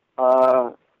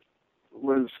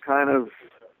was kind of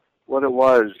what it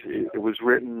was. It was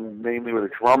written mainly with a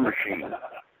drum machine.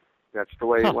 That's the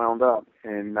way it wound up.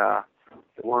 And there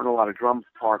weren't a lot of drum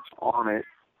parts on it.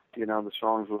 The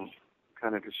songs were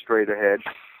kind of just straight ahead.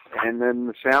 And then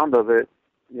the sound of it,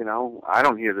 I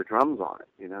don't hear the drums on it.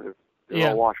 They're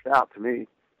all washed out to me.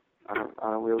 I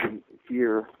don't really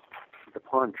hear the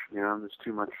punch. There's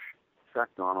too much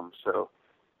effect on them. So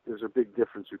there's a big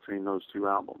difference between those two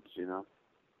albums.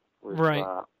 With,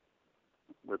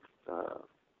 with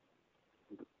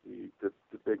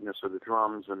the bigness of the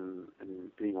drums and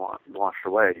being washed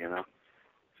away.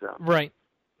 So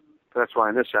that's why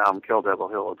in this album, Kill Devil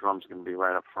Hill, the drums can be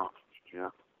right up front.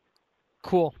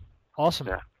 Cool. Awesome.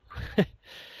 Yeah.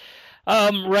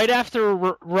 Right after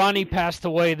Ronnie passed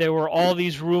away, there were all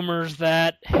these rumors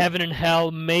that Heaven and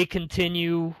Hell may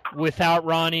continue without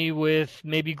Ronnie, with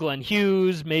maybe Glenn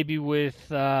Hughes, maybe with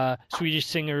Swedish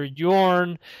singer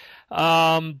Bjorn.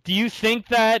 Do you think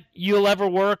that you'll ever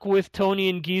work with Tony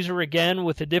and Geezer again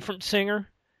with a different singer?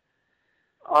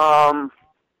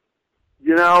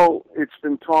 It's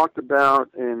been talked about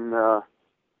in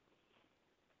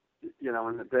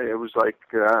in the day. It was like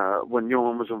when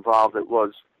Ewan was involved, it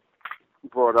was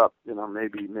brought up,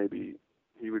 maybe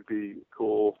he would be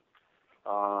cool,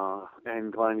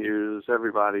 and Glenn Hughes,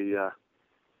 everybody,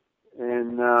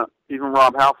 and even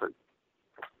Rob Halford.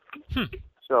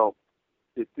 So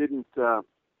it didn't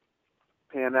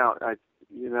pan out.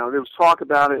 There was talk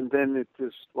about it, and then it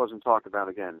just wasn't talked about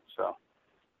again. So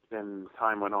then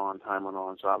time went on.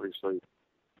 So obviously,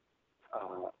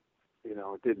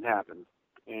 it didn't happen.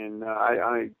 And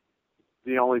the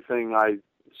only thing I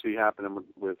see happening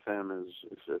with him is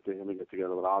that they're going to get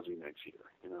together with Ozzy next year.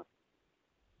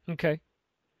 Okay.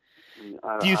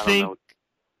 Do you think?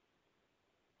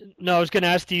 No, I was going to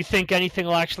ask. Do you think anything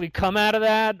will actually come out of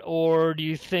that, or do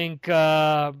you think,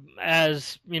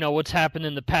 as what's happened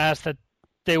in the past, that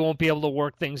they won't be able to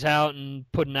work things out and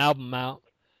put an album out?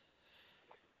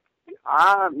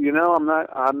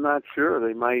 I'm not sure.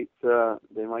 They might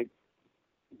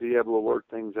be able to work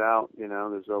things out.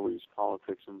 There's always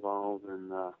politics involved,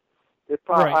 and right.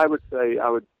 I would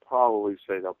probably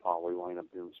say they'll probably wind up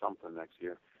doing something next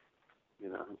year.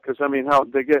 Because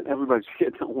everybody's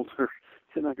getting older.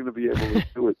 They're not going to be able to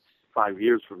do it 5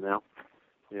 years from now.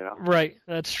 Right,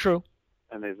 that's true.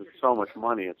 And there's so much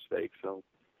money at stake. So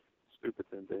stupid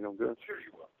that they don't go. Sure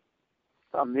you will.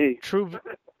 Not me. True.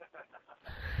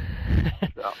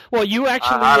 So, well, you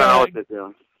actually. I don't know what they're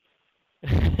doing.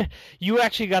 You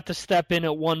actually got to step in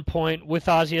at one point with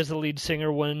Ozzy as the lead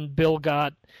singer when Bill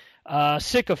got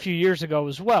sick a few years ago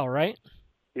as well, right?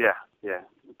 Yeah.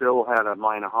 Bill had a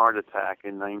minor heart attack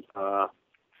in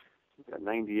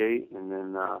 98, and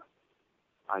then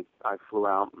I flew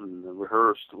out and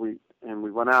rehearsed. We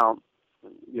went out,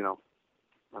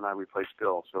 when I replaced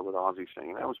Bill, so with Ozzy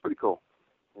singing. That was pretty cool.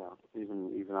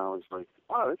 Even I was like,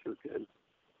 wow, this is good.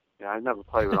 Yeah, I never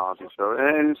played with Ozzy, so,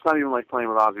 and it's not even like playing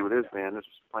with Ozzy with his band. This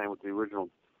was playing with the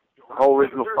whole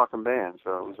original fucking band,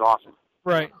 so it was awesome.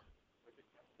 Right.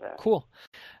 Yeah. Cool.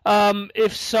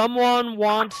 If someone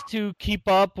wants to keep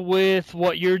up with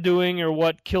what you're doing or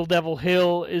what Kill Devil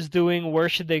Hill is doing, where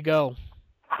should they go?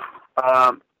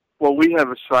 Well, we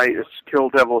have a site. It's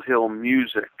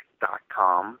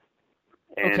killdevilhillmusic.com,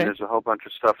 and okay. There's a whole bunch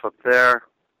of stuff up there.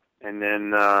 And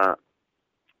then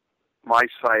my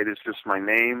site is just my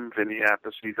name,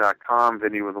 VinnyAppice.com,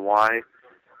 Vinny with a Y.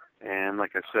 And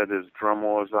like I said, there's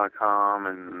drumwars.com,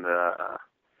 and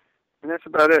that's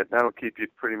about it. That'll keep you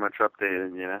pretty much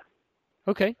updated,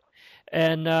 Okay.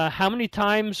 And how many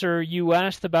times are you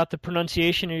asked about the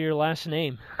pronunciation of your last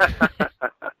name?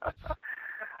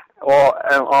 Well,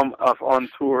 I'm on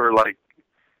tour like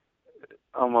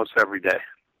almost every day.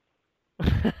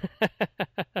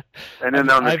 And then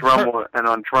on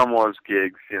Drum Wars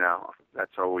gigs,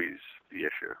 that's always the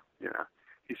issue.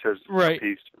 He says right.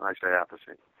 Appice, and I say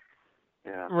Appice.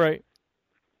 Yeah. Right.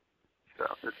 So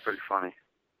it's pretty funny.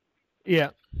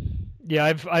 Yeah. Yeah,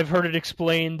 I've heard it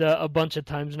explained a bunch of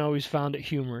times and always found it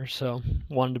humorous, so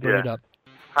wanted to bring it up.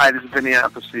 Hi, this is Vinny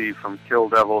Appice from Kill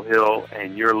Devil Hill,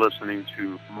 and you're listening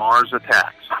to Mars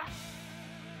Attacks.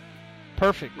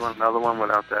 Perfect. You want another one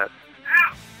without that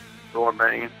door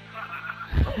banging?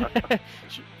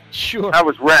 Sure. That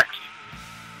was Rex.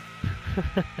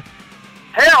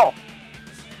 Hell!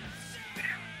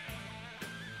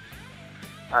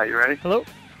 Hi, you ready? Hello?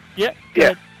 Yeah.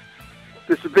 Yeah.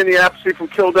 This is Vinny Appice from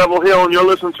Kill Devil Hill, and you're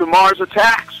listening to Mars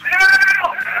Attacks.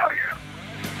 Hell yeah!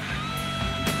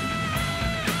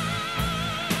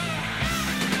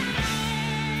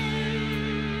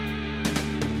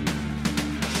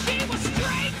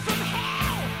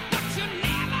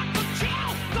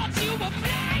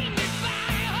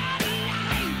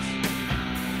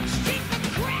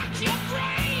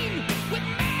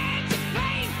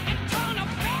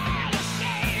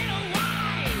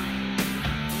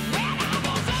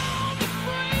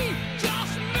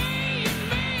 Just me and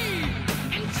me.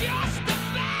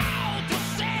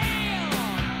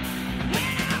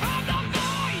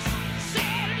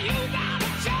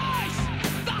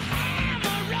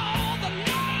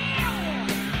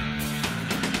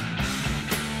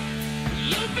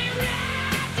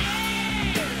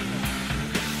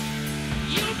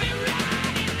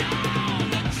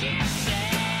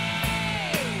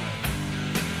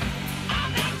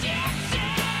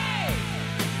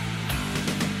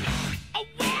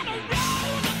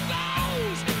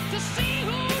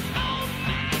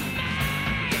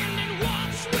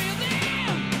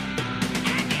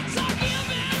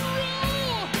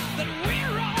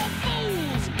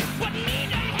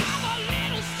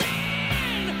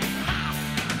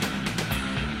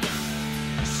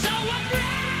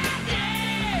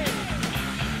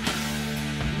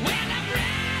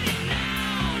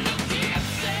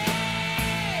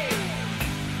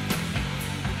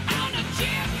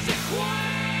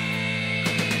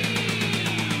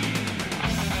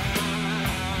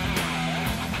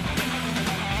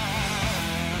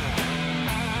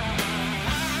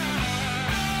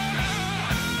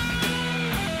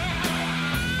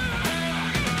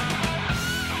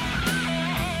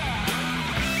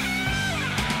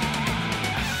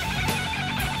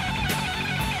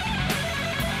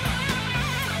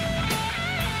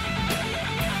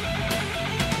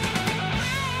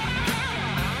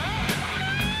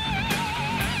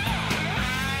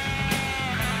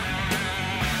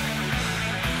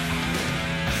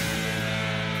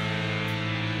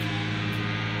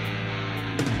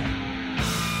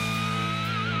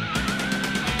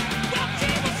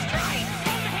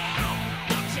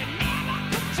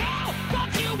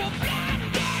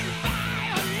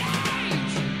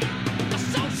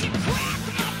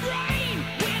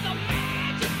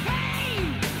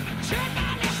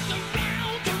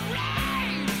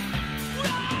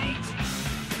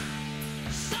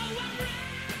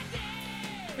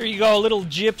 go, Little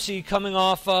Gypsy coming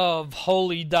off of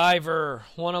Holy Diver,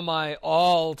 one of my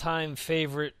all-time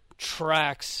favorite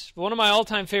tracks, one of my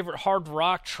all-time favorite hard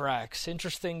rock tracks.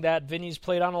 Interesting that Vinny's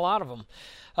played on a lot of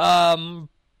them.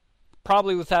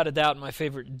 Probably without a doubt my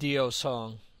favorite Dio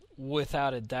song,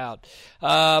 without a doubt.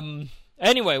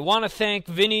 Anyway, want to thank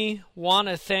Vinny, want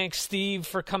to thank Steve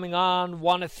for coming on,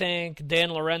 want to thank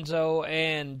Dan Lorenzo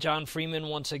and John Freeman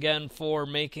once again for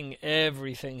making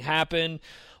everything happen.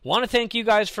 Want to thank you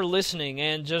guys for listening,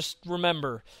 and just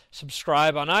remember,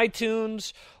 subscribe on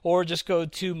iTunes or just go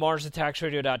to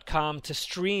MarsAttacksRadio.com to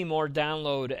stream or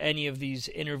download any of these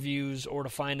interviews or to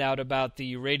find out about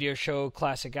the radio show,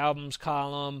 Classic Albums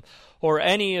column, or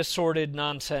any assorted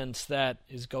nonsense that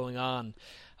is going on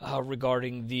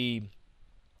regarding the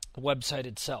website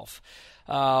itself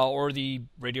or the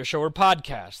radio show or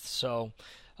podcast. So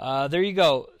there you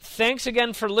go. Thanks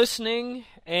again for listening,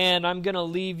 and I'm going to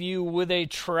leave you with a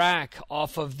track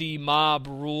off of the Mob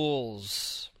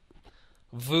Rules,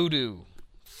 Voodoo.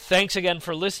 Thanks again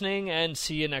for listening, and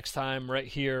see you next time right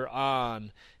here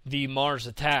on the Mars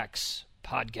Attacks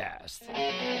podcast.